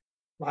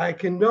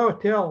 like in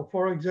no-till,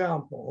 for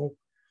example,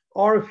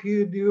 or if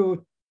you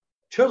do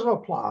chisel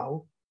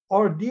plow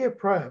or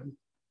deep rem,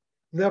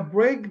 the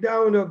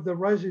breakdown of the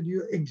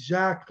residue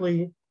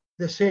exactly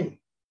the same.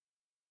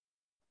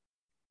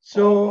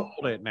 So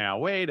hold it now.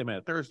 Wait a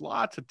minute. There's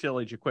lots of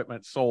tillage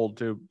equipment sold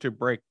to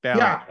break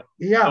down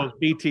those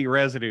BT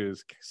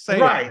residues.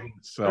 Right.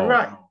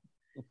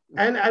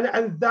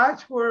 And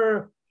that's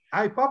where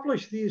I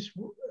published these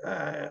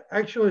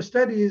actual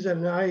studies,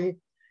 and I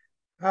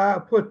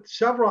put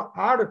several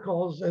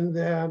articles in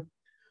the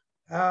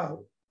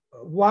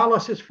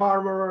Wallace's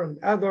Farmer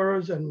and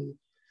others, and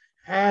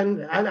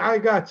I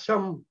got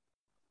some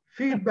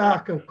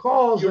feedback and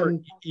calls.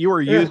 You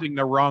were using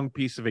the wrong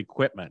piece of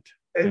equipment.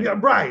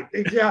 Right,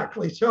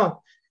 exactly.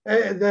 So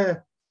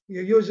you're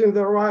using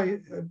the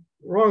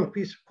wrong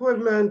piece of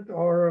equipment,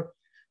 or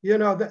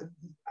that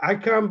I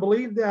can't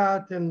believe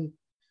that, and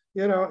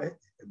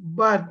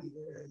but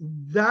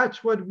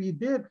that's what we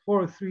did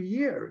for 3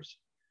 years.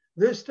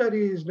 This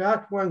study is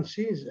not one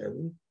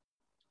season.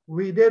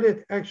 We did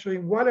it actually.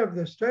 One of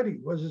the study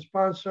was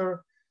sponsored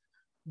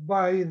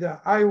by the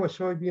Iowa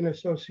Soybean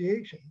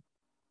Association,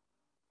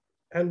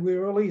 and we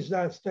released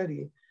that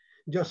study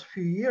just a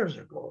few years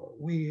ago.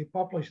 We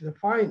published the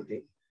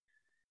finding,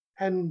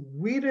 and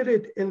we did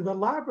it in the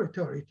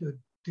laboratory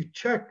to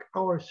check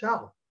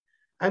ourselves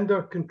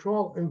under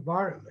control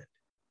environment.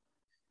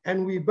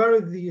 And we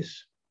buried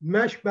these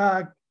mesh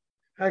bag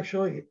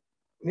actually,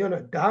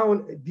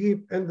 down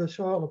deep in the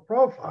soil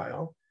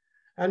profile,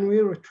 and we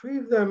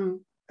retrieve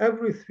them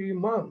every 3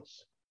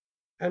 months.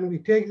 And we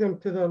take them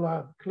to the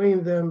lab,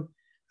 clean them,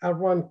 and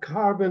run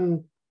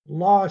carbon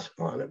loss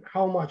on them,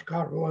 how much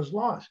carbon was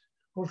lost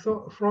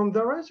from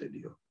the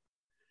residue.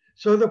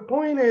 So the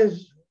point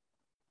is,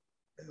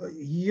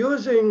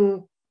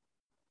 using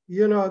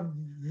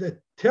the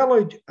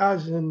tillage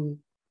as an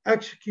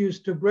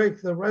excuse to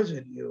break the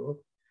residue.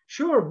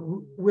 Sure,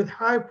 with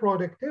high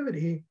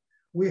productivity,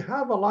 we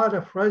have a lot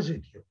of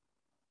residue,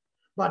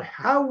 but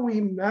how we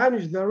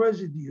manage the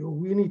residue,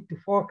 we need to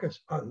focus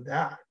on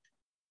that,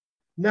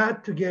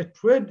 not to get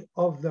rid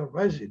of the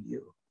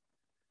residue.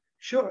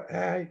 Sure,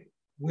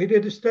 we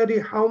did a study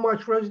how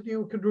much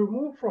residue we could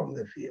remove from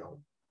the field.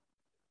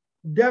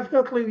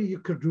 Definitely, you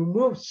could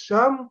remove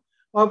some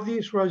of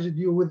these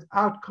residue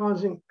without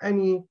causing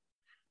any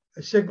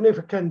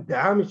significant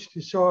damage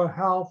to soil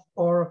health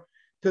or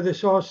to the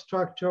soil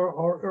structure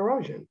or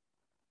erosion.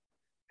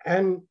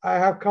 And I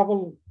have a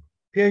couple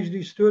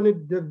PhD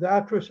students did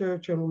that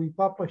research, and we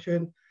published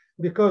it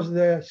because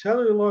the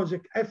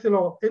cellulosic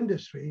ethanol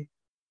industry,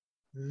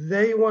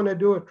 they want to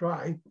do it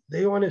right.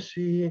 They want to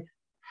see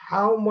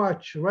how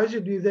much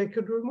residue they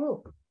could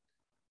remove.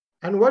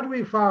 And what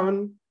we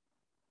found,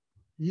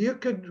 you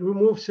could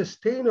remove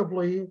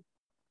sustainably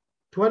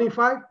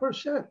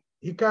 25%.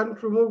 You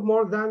can't remove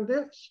more than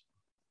this.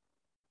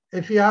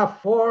 If you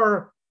have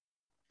 4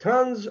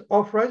 tons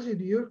of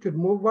residue, you could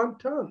move 1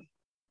 ton.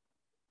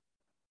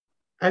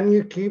 And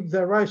you keep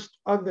the rest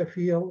on the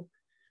field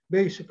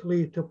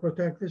basically to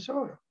protect the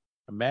soil.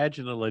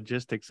 Imagine the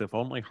logistics of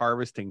only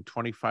harvesting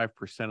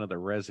 25% of the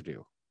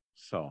residue.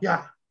 So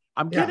yeah,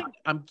 I'm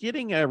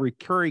getting a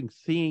recurring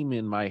theme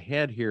in my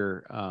head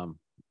here,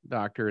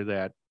 Doctor,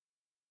 that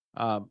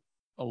a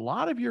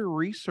lot of your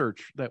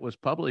research that was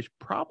published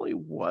probably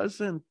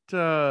wasn't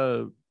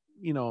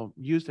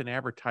used in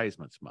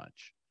advertisements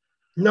much.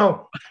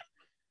 No.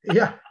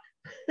 Yeah.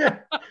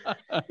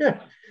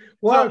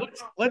 Well,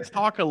 so let's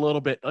talk a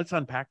little bit. Let's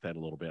unpack that a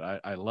little bit.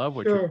 I love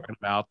what you're talking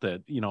about,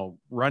 that,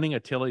 running a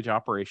tillage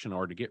operation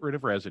or to get rid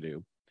of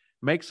residue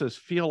makes us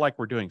feel like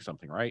we're doing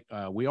something, right?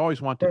 We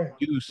always want to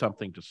do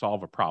something to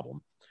solve a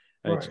problem.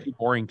 It's too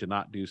boring to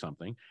not do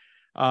something.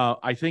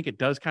 I think it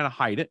does kind of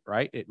hide it,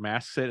 right? It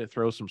masks it. It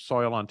throws some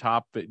soil on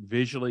top. It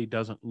visually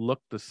doesn't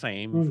look the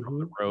same from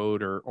the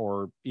road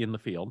or in the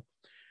field.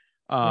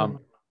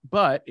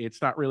 But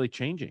it's not really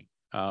changing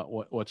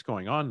what's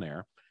going on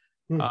there.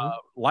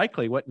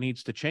 Likely what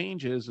needs to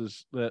change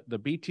is the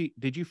BT.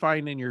 Did you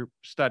find in your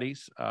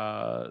studies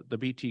the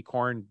BT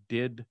corn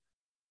did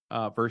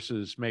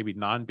versus maybe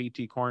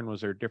non-BT corn?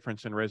 Was there a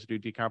difference in residue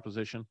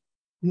decomposition?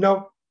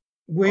 No.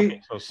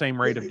 So same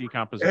rate of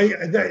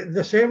decomposition.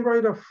 The same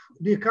rate of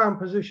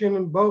decomposition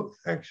in both,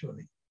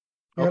 actually.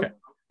 Okay.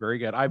 Very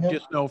good. I Yeah.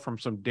 just know from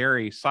some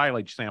dairy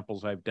silage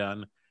samples I've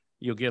done,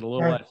 you'll get a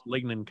little Right. less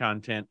lignin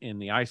content in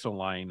the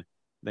isoline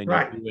than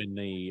Right. you do in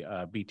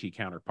the BT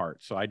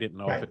counterpart. So I didn't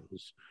know if Right. it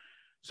was.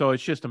 So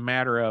it's just a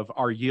matter of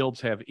our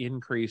yields have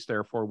increased.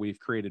 Therefore, we've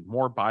created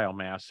more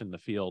biomass in the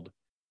field.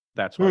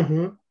 That's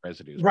why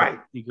residues, Right.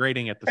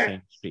 degrading at the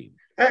same speed.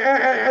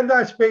 And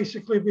that's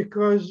basically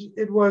because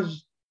it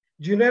was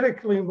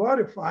genetically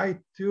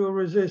modified to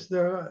resist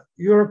the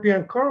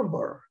European corn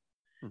borer.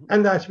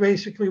 And that's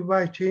basically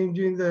by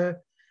changing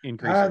the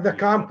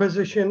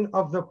composition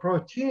of the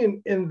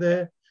protein in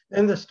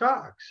the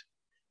stalks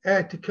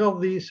to kill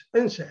these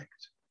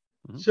insects.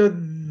 So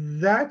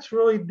that's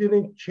really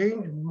didn't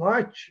change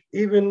much.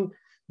 Even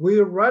we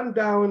run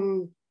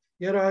down,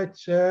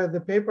 it's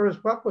the paper is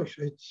published.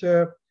 It's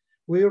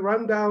we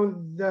run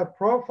down the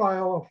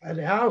profile of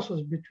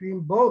analysis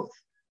between both,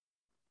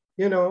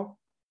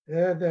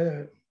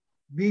 the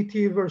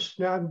BT versus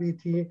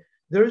non-BT.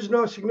 There is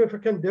no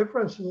significant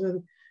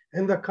differences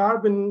in the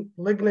carbon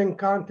lignin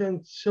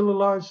content,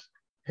 cellulose,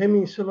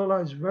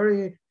 hemicellulose,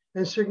 very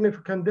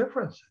insignificant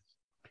differences.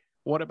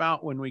 What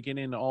about when we get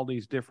into all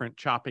these different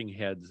chopping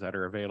heads that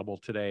are available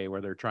today,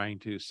 where they're trying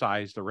to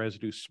size the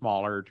residue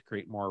smaller to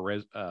create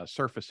more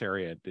surface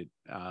area?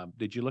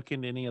 Did you look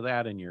into any of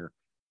that in your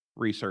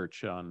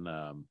research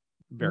on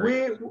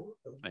various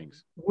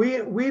things?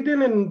 We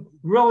didn't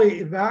really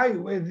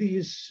evaluate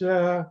these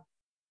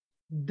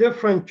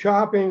different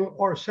chopping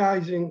or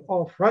sizing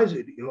of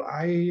residue.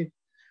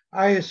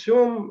 I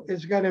assume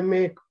it's going to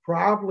make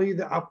probably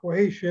the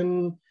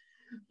operation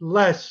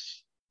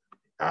less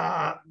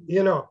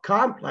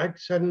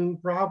complex,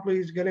 and probably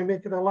is going to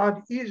make it a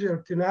lot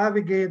easier to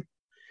navigate.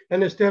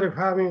 And instead of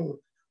having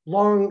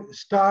long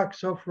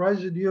stocks of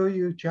residue,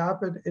 you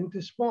chop it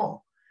into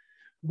small.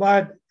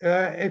 But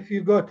if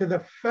you go to the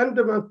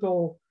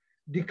fundamental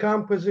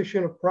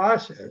decomposition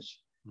process,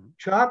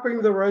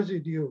 chopping the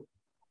residue,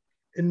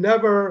 it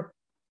never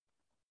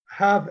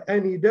have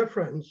any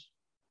difference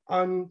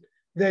on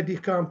the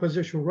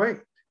decomposition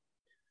rate.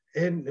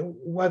 And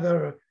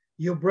whether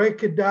you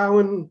break it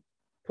down,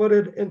 put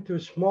it into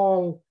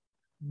small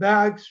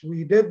bags,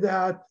 we did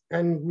that,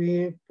 and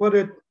we put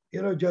it,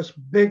 just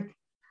big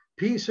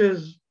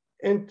pieces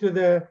into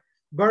the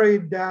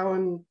buried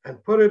down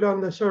and put it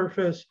on the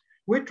surface.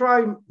 We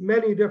tried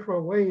many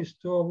different ways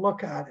to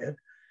look at it.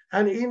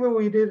 And even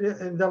we did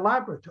it in the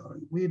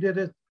laboratory. We did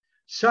it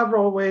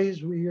several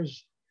ways. We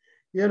used,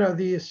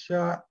 these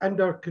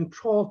under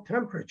controlled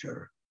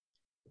temperature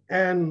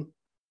and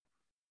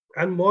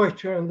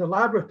moisture in the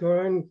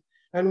laboratory.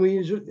 And we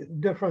use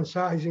different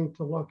sizing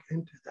to look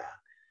into that.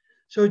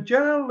 So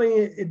generally,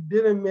 it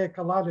didn't make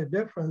a lot of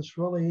difference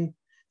really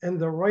in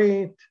the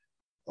rate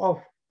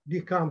of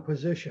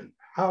decomposition,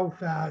 how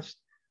fast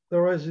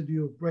the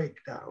residue break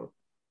down.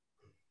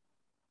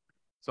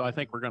 So I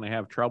think we're going to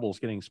have troubles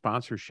getting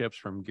sponsorships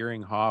from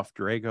Geringhoff,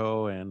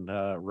 Drago, and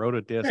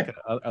Rotodisc,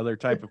 other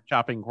type of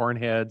chopping corn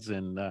heads,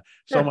 and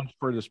so much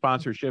for the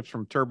sponsorships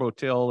from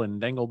TurboTill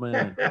and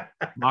Dengelman and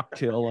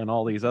Mocktill and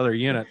all these other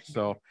units.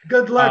 So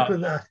good luck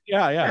with that.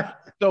 Yeah.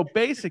 So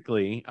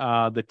basically,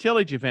 the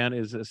tillage event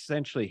is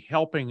essentially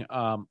helping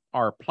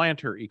our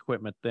planter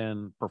equipment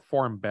then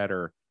perform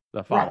better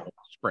the following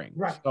spring.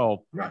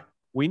 So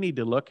we need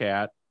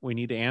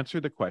to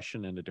answer the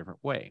question in a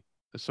different way.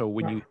 So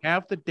when you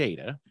have the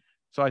data,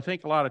 so I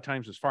think a lot of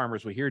times as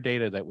farmers, we hear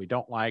data that we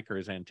don't like or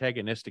is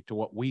antagonistic to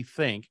what we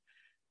think.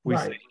 We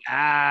say,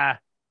 that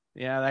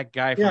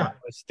guy from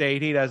the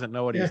state, he doesn't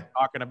know what he's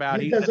talking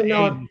about. He's an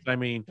Ames. I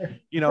mean,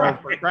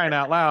 for crying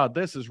out loud,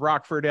 this is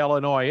Rockford,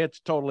 Illinois. It's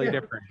totally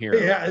different here.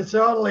 Yeah, it's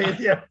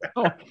totally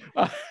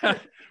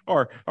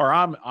or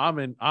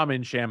I'm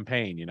in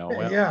Champaign.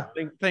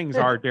 Things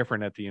are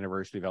different at the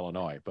University of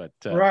Illinois. But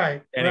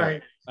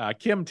anyway,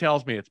 Kim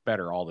tells me it's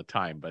better all the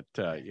time, but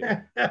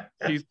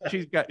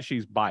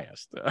she's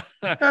biased.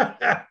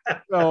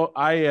 So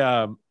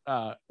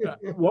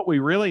what we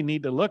really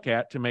need to look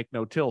at to make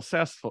no-till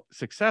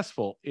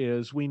successful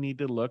is we need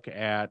to look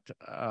at,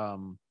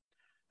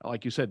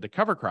 like you said, the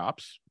cover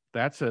crops.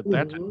 That's a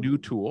new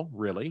tool,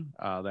 really,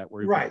 that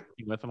we're working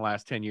with in the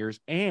last 10 years,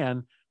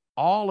 and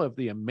all of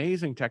the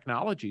amazing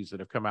technologies that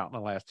have come out in the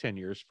last 10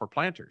 years for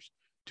planters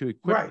to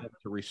equip them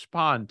to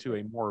respond to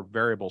a more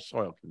variable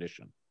soil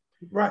condition.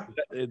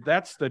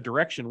 That's the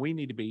direction we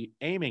need to be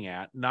aiming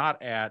at,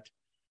 not at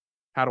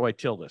how do I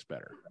till this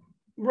better.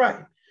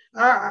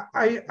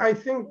 I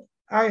think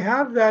I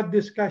have that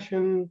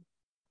discussion,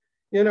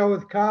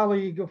 with a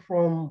colleague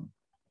from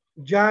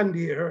John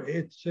Deere.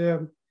 It's,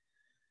 with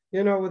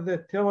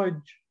the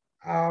tillage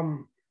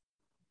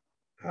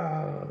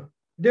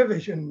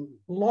division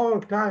long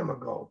time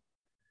ago.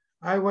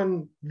 I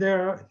went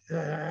there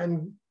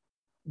and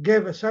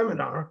gave a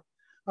seminar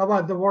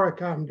about the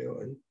work I'm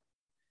doing.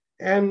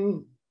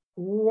 And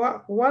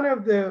one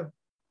of the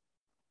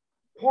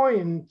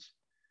points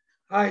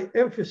I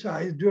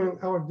emphasized during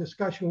our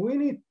discussion, we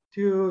need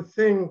to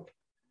think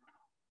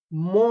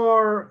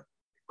more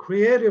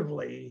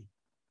creatively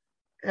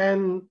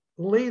and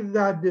lead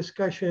that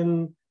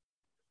discussion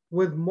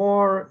with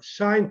more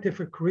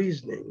scientific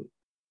reasoning.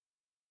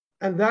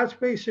 And that's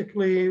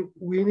basically,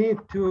 we need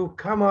to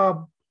come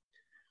up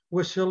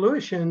with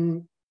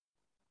solutions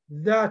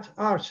that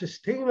are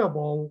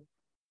sustainable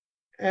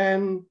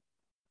and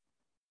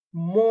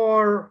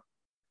more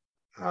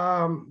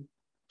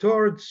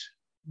towards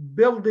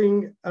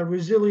building a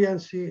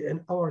resiliency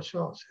in our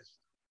soil system.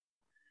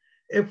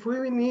 If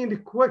we need a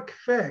quick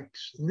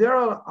fix, there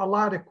are a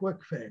lot of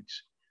quick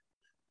fix,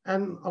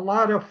 and a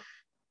lot of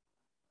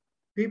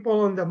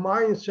people in the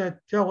mindset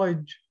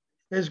tillage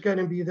is going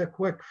to be the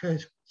quick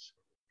fix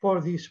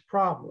for these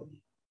problems.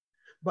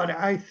 But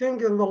I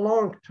think in the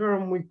long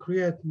term, we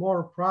create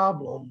more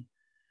problem,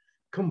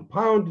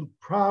 compounded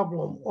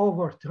problem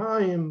over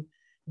time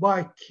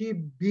by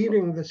keep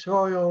beating the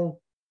soil,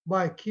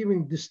 by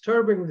keeping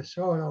disturbing the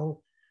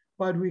soil,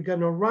 but we're going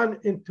to run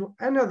into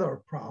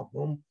another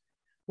problem,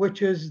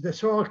 which is the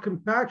soil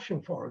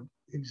compaction, for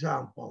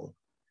example.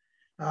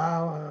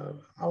 A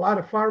lot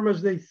of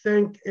farmers, they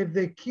think if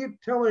they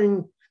keep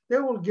tilling, they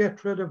will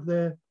get rid of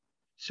the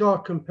soil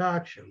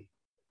compaction.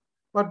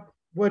 But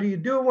what do you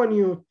do when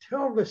you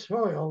till the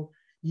soil?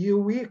 You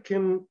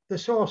weaken the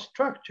soil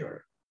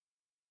structure.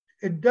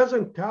 It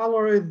doesn't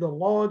tolerate the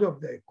load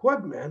of the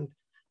equipment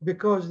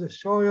because the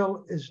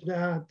soil is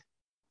not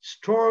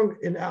strong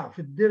enough.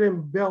 It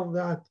didn't build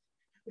that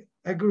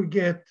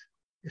aggregate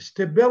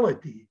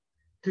stability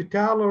to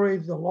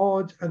tolerate the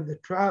loads and the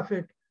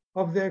traffic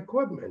of the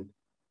equipment.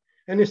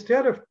 And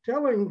instead of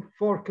tilling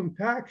for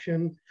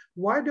compaction,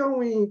 why don't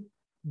we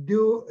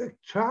do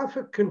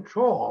traffic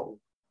control,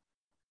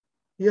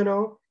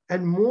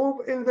 and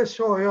move in the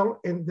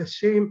soil in the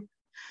same,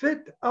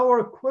 fit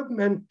our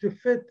equipment to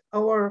fit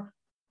our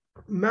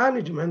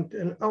management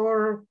and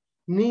our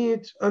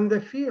needs on the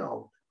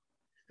field.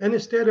 And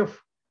instead of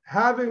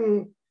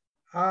having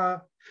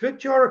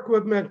fit your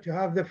equipment to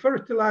have the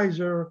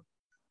fertilizer,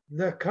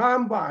 the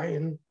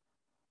combine,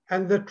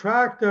 and the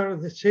tractor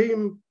the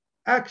same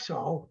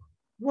axle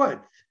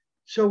width.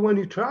 So when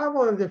you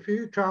travel in the field,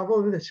 you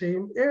travel in the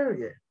same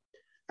area.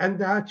 And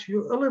that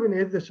you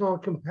eliminate the soil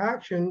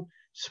compaction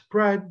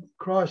spread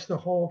across the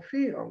whole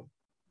field.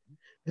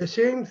 The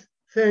same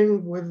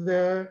thing with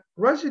the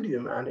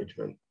residue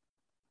management.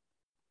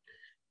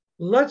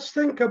 Let's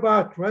think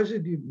about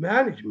residue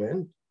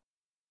management,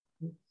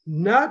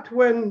 not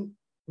when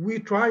we're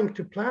trying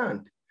to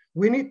plant.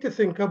 We need to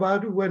think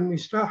about it when we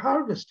start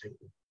harvesting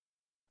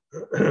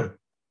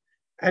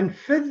and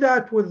fit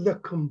that with the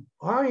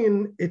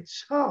combine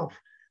itself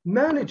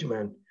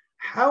management,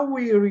 how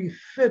we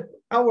refit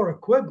our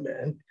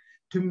equipment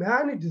to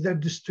manage the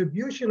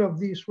distribution of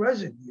these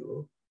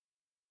residue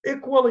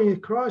equally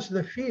across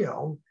the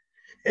field.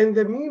 In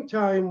the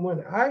meantime,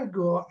 when I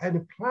go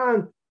and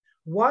plant,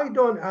 why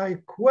don't I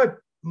equip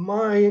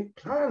my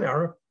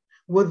planter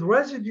with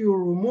residue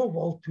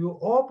removal to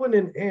open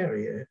an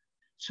area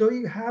so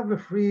you have a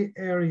free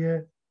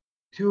area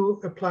to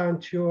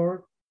plant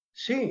your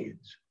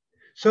seeds?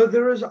 So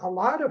there is a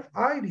lot of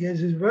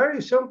ideas, it's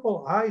very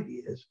simple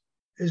ideas.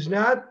 It's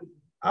not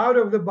out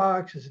of the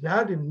box, it's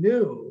not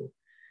new.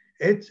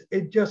 It's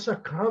just a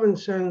common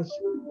sense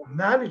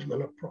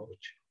management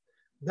approach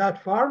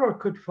that farmer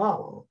could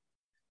follow,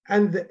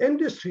 and the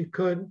industry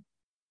could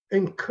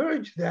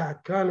encourage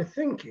that kind of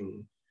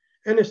thinking.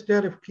 And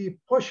instead of keep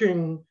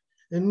pushing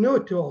the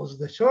new tools,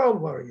 the soil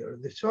warrior,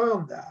 the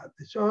soil dad,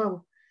 the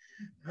soil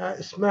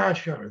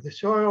smasher, the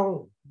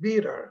soil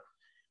beater,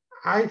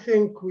 I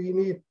think we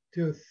need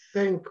to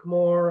think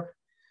more,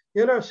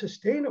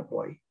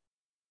 sustainably,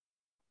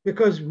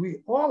 because we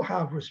all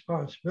have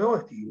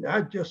responsibility,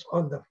 not just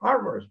on the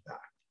farmer's back.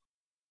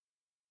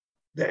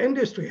 The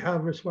industry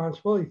have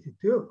responsibility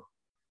too,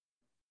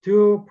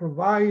 to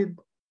provide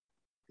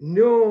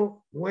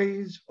new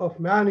ways of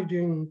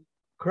managing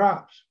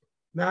crops,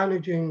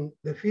 managing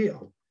the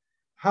field,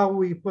 how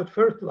we put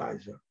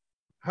fertilizer,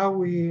 how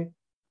we,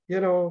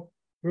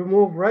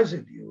 remove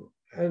residue,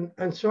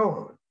 and so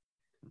on.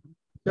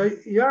 So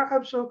you're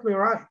absolutely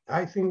right.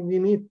 I think we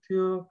need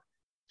to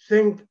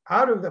think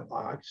out of the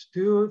box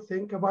to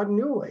think about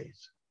new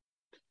ways.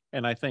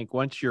 And I think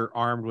once you're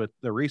armed with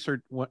the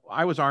research,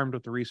 I was armed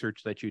with the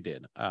research that you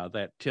did,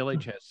 that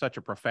tillage has such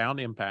a profound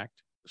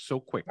impact so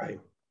quickly, Right.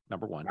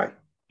 Number one. Right.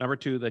 Number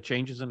two, the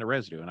changes in the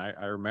residue. And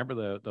I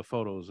remember the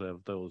photos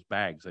of those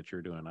bags that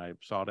you're doing. I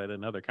saw it at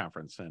another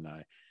conference, and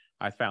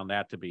I found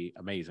that to be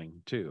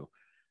amazing too.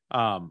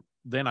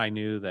 Then I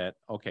knew that,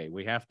 okay,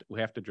 we have to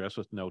address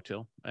with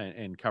no-till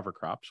and cover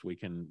crops. We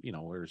can,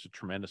 there's a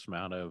tremendous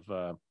amount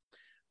of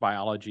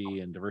biology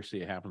and diversity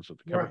that happens with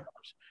the cover Right.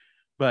 crops.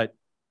 But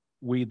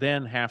we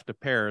then have to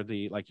pair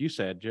like you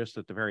said, just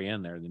at the very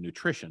end there, the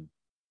nutrition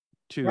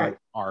to Right.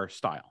 our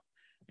style.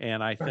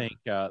 And I think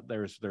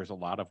there's a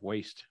lot of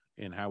waste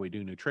in how we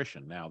do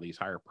nutrition. Now, these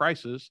higher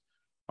prices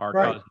are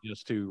Right. causing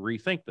us to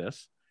rethink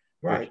this.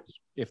 Right.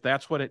 If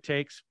that's what it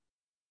takes,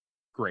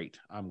 great.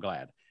 I'm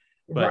glad.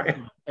 But Right.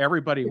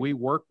 everybody we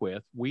work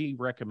with, we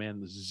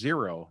recommend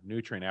 0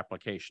 nutrient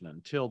application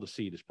until the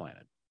seed is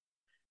planted.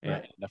 And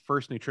Right. the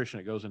first nutrition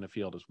that goes in the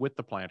field is with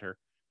the planter.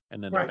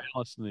 And then Right. the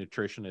balance of the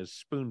nutrition is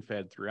spoon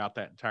fed throughout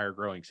that entire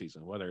growing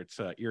season, whether it's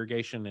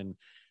irrigation in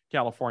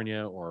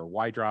California or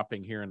Y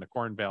dropping here in the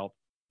Corn Belt,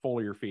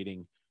 foliar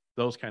feeding,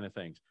 those kind of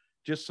things,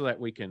 just so that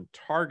we can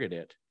target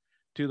it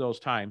to those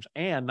times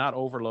and not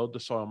overload the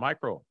soil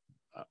microbiome.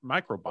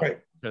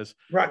 Right. Because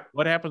Right.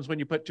 what happens when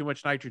you put too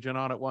much nitrogen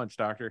on at once,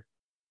 doctor?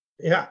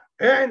 Yeah.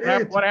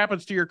 And What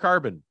happens to your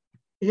carbon?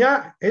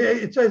 yeah,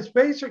 it's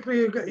basically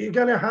you're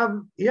going to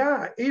have,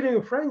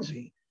 eating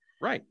frenzy.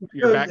 Right.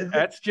 You're back.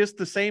 That's just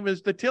the same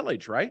as the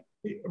tillage, right?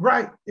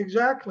 Right,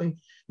 exactly.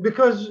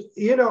 Because,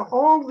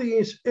 all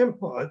these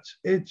inputs,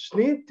 it's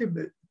need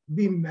to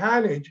be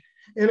managed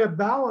in a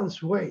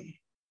balanced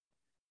way.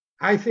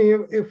 I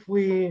think if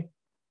we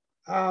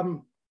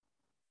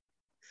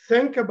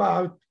think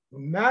about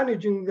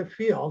managing the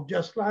field,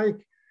 just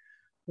like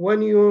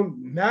when you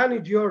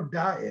manage your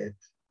diet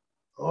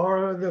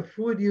or the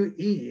food you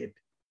eat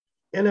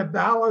in a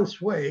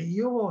balanced way,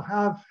 you will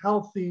have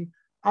healthy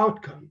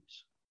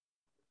outcomes.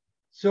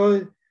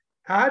 So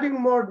adding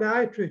more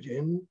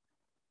nitrogen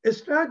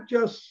is not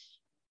just,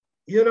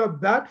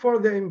 bad for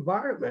the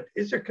environment.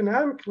 It's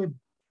economically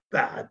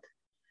bad.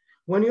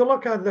 When you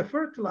look at the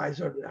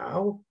fertilizer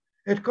now,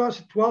 it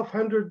costs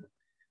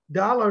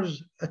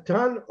 $1,200 a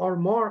ton or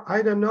more.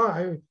 I don't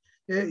know.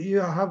 You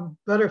have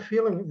better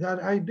feeling than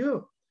I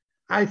do.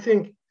 I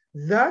think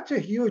that's a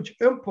huge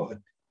input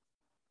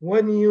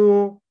when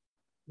you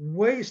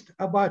waste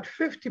about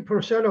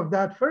 50% of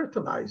that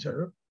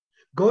fertilizer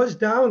goes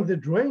down the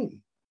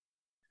drain.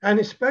 And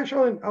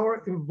especially in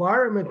our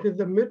environment in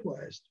the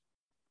Midwest,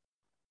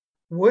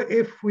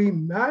 if we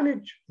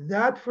manage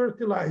that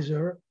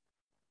fertilizer,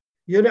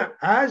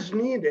 as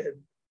needed,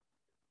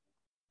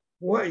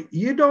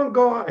 you don't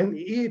go and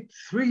eat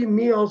 3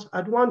 meals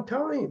at one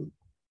time.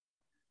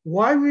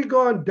 Why we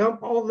go and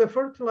dump all the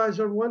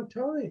fertilizer one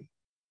time?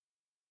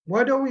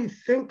 Why don't we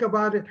think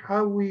about it,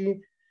 how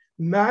we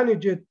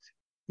manage it?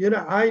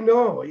 I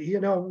know,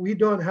 we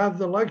don't have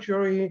the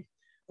luxury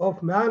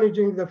of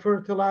managing the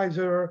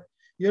fertilizer,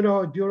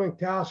 during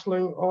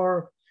tasseling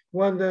or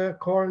when the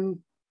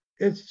corn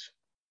is,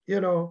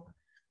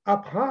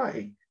 up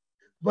high.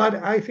 But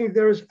I think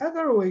there's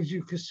other ways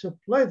you could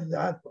split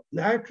that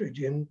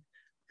nitrogen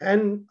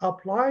and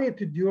apply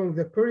it during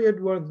the period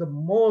where the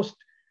most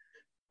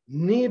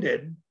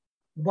needed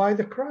by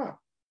the crop.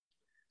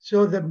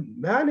 So the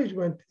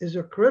management is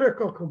a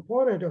critical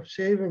component of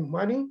saving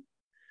money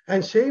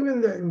and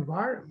saving the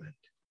environment.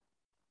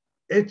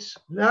 It's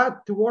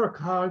not to work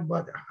hard,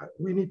 but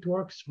we need to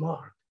work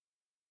smart.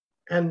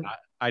 And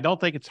I don't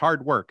think it's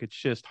hard work. It's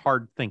just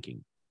hard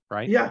thinking,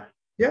 right? Yeah.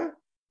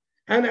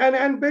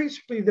 And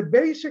basically the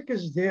basic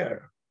is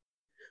there.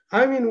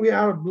 I mean, we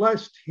are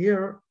blessed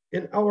here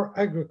in our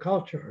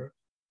agriculture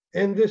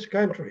in this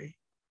country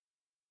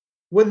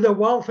with the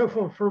wealth of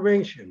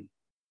information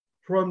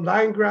from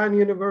land-grant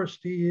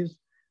universities,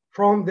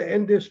 from the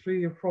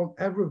industry, from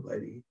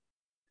everybody.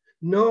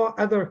 No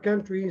other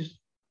countries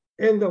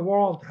in the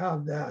world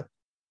have that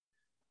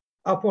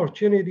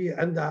opportunity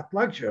and that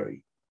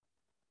luxury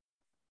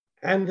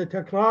and the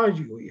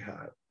technology we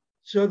have.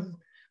 So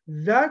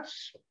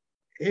that's,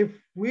 if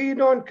we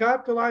don't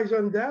capitalize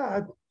on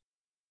that,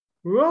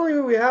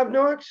 really we have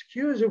no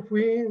excuse if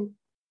we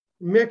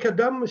make a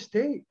dumb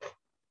mistake.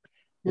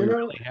 We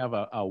really have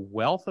a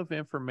wealth of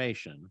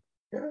information,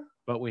 Yeah.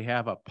 but we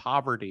have a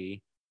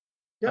poverty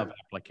of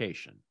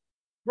application.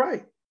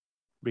 Right.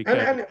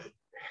 Because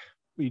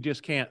we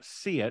just can't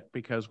see it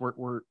because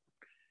we're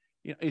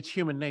it's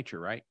human nature,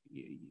 right?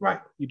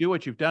 Right. You do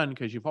what you've done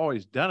because you've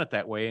always done it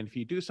that way. And if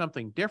you do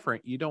something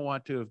different, you don't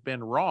want to have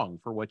been wrong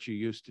for what you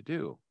used to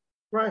do.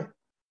 Right.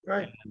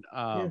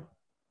 And,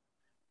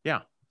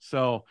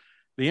 so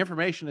the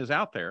information is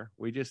out there.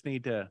 We just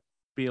need to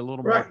be a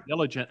little more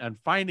diligent in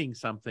finding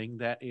something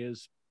that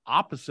is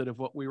opposite of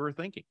what we were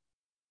thinking.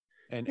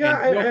 And be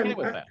okay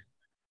with that.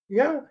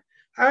 Yeah.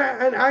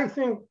 And I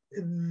think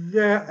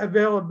the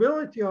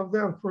availability of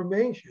the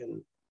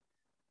information,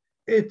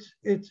 it's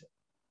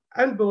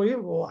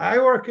unbelievable. I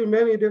work in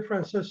many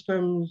different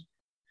systems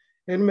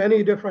in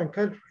many different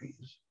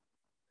countries.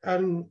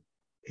 And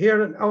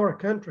here in our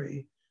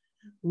country,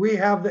 we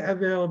have the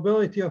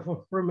availability of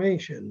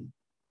information,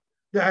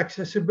 the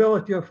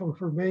accessibility of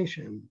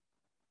information,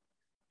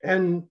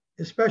 and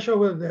especially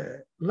with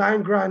the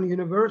land-grant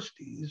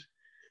universities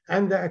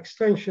and the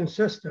extension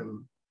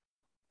system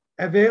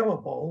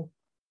available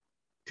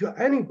to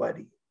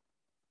anybody.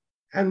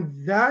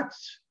 And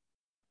that's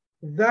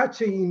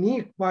a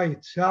unique by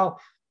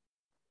itself.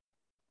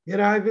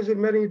 I visit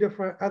many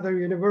different other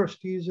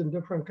universities in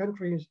different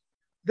countries.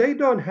 They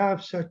don't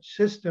have such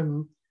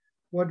system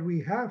what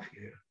we have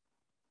here.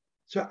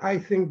 So I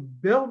think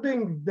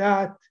building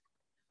that,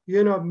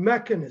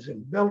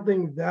 mechanism,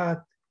 building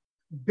that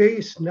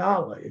base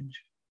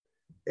knowledge,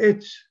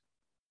 it's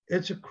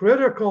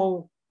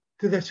critical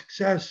to the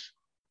success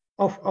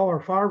of our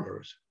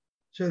farmers.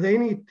 So they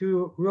need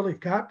to really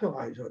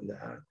capitalize on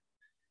that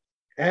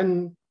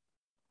and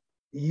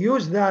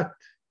use that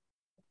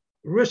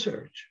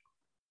research.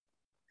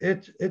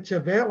 It's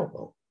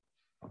available.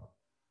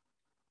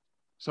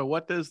 So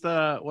what's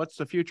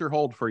the future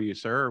hold for you,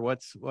 sir?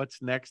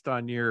 What's next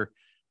on your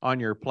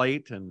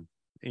plate and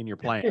in your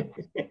plan?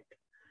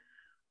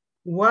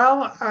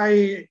 Well,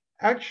 I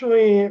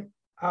actually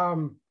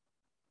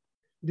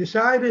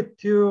decided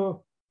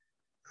to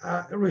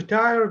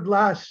retire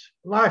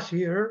last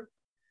year.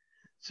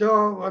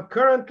 So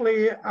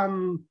currently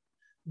I'm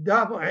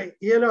double.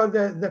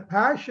 The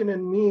passion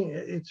in me,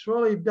 it's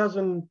really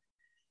doesn't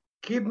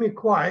keep me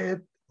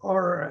quiet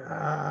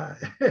or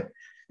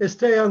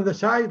stay on the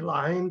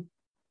sideline.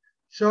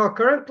 So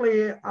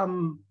currently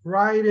I'm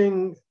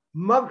writing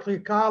monthly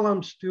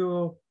columns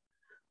to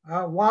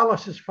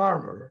Wallace's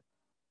Farmer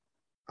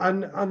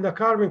on the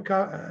carbon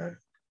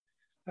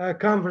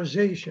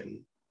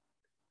conversation.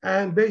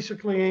 And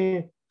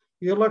basically,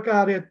 you look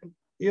at it,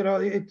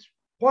 it's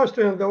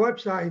posted on the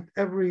website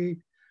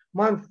every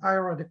month. I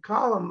write a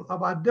column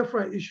about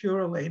different issue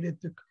related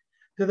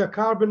to the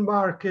carbon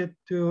market,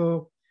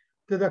 to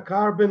the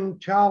carbon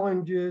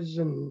challenges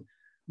and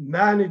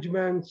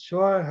management,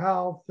 soil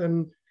health,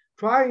 and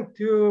trying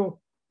to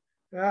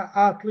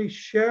at least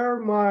share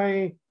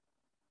my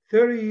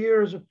 30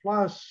 years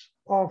plus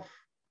of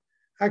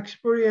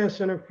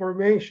experience and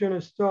information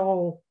is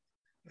still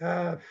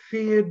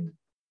feed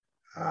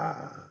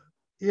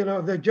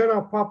the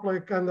general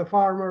public and the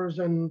farmers,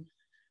 and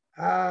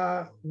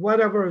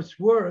whatever it's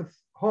worth,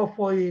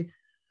 hopefully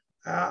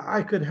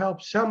I could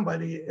help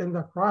somebody in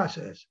the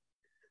process.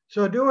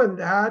 So doing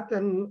that,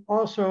 and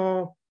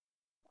also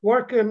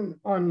working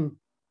on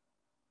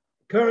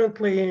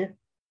currently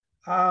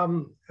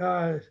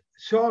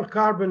soil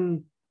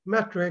carbon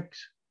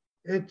metrics.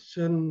 It's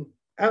an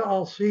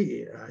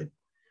LLC. I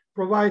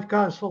provide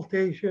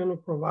consultation,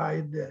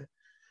 provide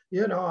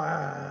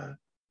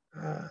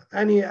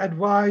any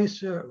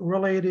advice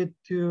related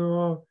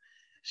to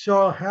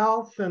soil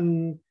health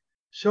and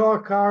soil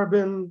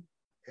carbon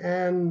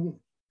and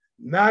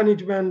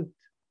management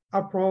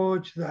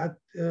approach that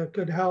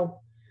could help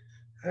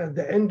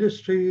the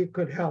industry,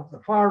 could help the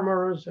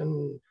farmers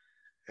and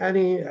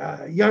any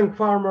young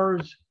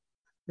farmers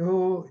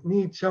who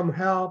need some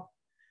help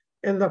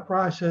in the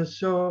process.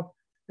 So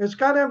it's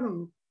kind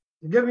of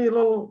give me a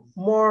little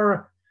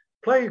more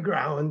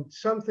playground,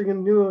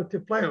 something new to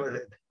play with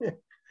it.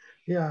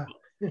 Yeah.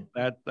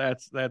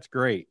 That's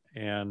great.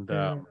 And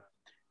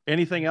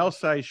anything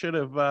else we should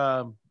have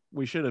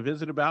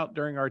visited about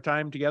during our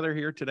time together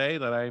here today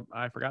that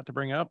I forgot to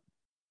bring up?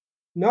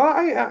 No,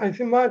 I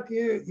think, Matt,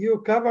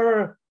 you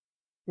cover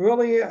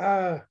really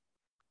a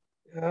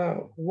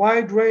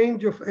wide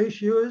range of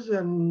issues,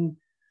 and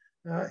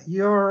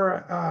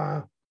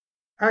your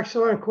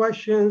excellent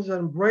questions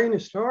and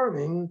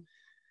brainstorming,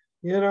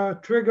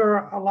 trigger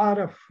a lot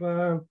of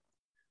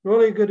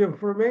really good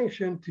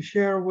information to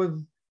share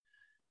with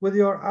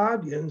your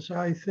audience.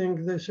 I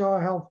think this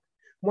all help.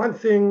 One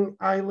thing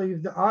I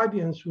leave the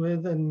audience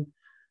with, and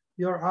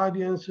your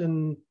audience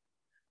and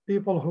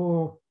people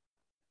who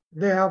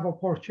they have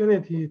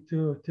opportunity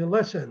to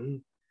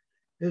listen,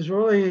 is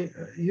really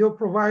you're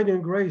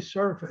providing great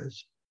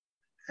service.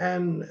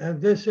 And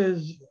this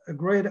is a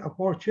great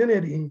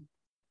opportunity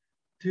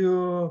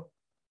to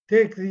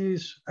take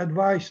these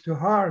advice to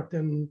heart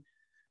and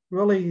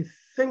really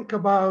think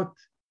about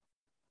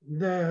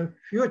the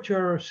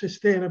future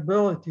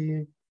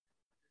sustainability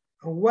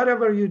of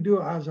whatever you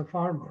do as a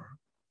farmer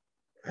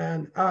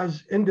and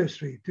as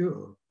industry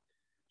too.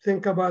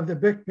 Think about the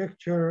big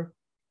picture.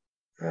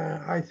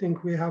 I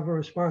think we have a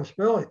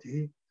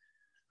responsibility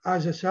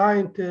as a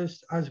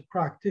scientist, as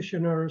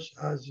practitioners,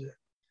 as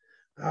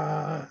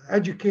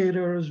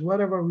educators,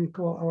 whatever we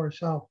call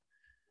ourselves,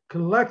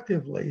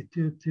 collectively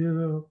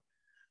to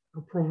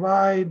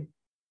provide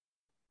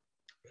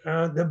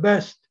the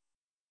best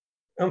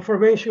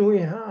information we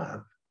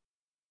have.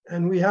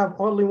 And we have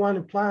only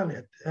one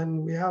planet,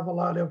 and we have a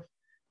lot of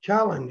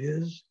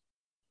challenges.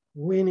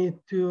 We need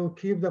to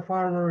keep the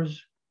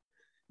farmers,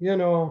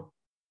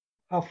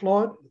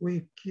 afloat.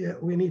 We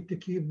need to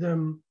keep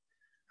them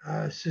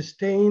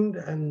sustained,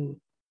 and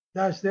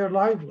that's their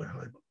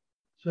livelihood.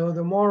 So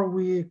the more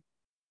we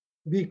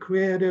be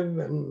creative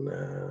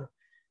and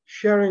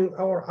sharing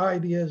our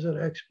ideas and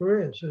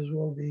experiences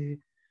will be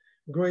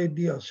a great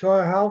deal.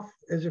 Soil health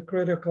is a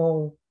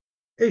critical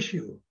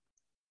issue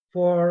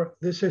for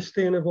the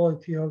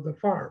sustainability of the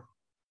farm,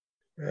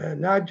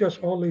 not just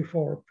only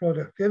for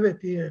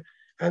productivity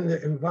and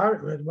the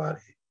environment, but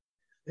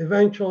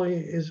eventually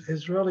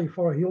is really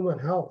for human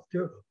health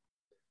too.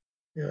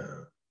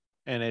 Yeah.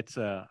 And it's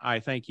I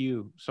thank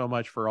you so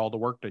much for all the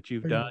work that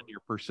you've done,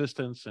 your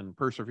persistence and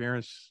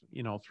perseverance,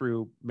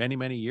 through many,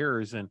 many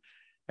years. And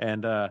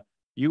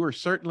you were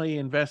certainly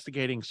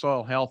investigating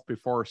soil health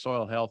before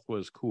soil health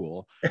was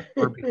cool,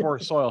 or before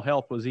soil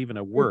health was even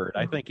a word.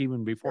 I think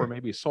even before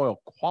maybe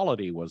soil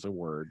quality was a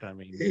word. I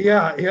mean,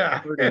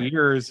 30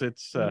 years,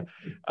 it's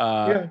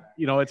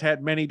it's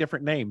had many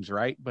different names,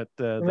 right? But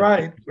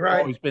right.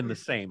 always been the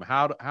same.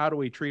 How do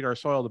we treat our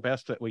soil the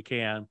best that we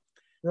can?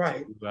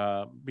 Right.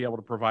 To be able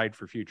to provide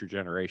for future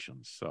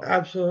generations. So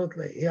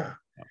absolutely, yeah.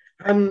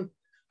 And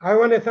I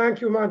want to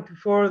thank you, Matt,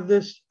 for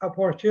this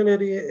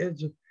opportunity.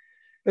 It's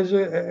It's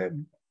a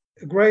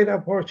great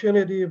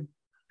opportunity,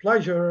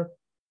 pleasure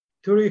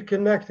to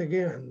reconnect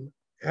again.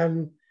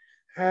 And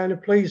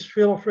please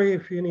feel free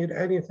if you need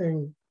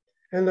anything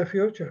in the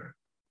future.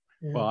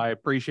 Yeah. Well, I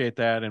appreciate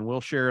that. And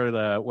we'll share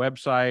the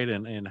website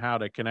and how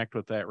to connect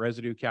with that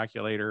residue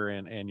calculator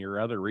and your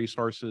other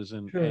resources.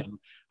 And, Sure. and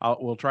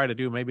we'll try to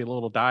do maybe a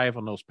little dive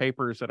on those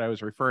papers that I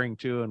was referring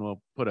to, and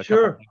we'll put a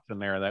Sure. couple links in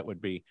there. That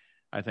would be,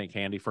 I think,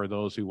 handy for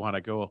those who want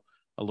to go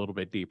a little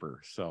bit deeper.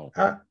 So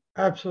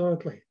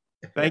absolutely.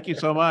 Thank you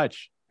so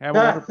much. Have a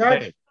wonderful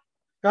day.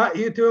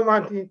 You too,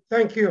 Monty.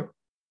 Thank you.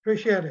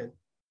 Appreciate it.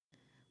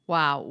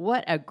 Wow,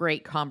 what a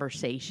great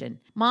conversation.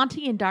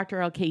 Monty and Dr.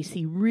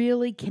 Elcaycy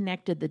really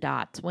connected the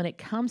dots when it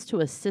comes to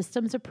a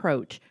systems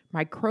approach,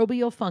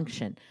 microbial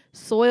function,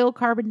 soil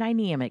carbon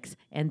dynamics,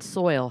 and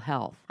soil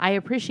health. I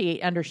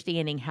appreciate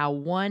understanding how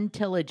one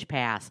tillage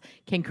pass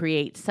can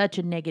create such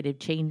a negative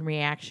chain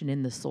reaction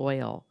in the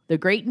soil. The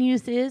great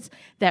news is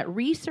that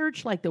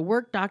research like the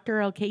work Dr.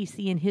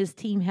 Elcaycy and his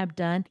team have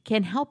done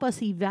can help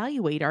us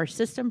evaluate our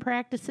system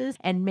practices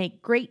and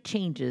make great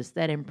changes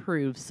that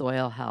improve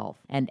soil health.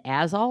 And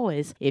as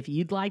always, if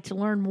you'd like to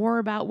learn more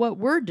about what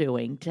we're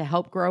doing to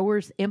help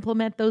growers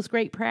implement those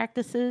great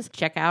practices,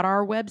 check out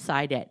our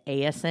website at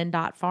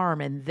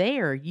asn.farm, and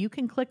there you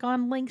can click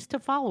on links to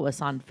follow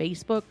us on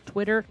Facebook,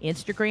 Twitter,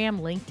 Instagram,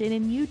 LinkedIn,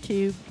 and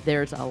YouTube.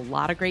 There's a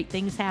lot of great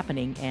things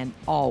happening and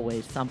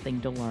always something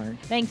to learn.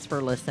 Thanks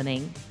for listening.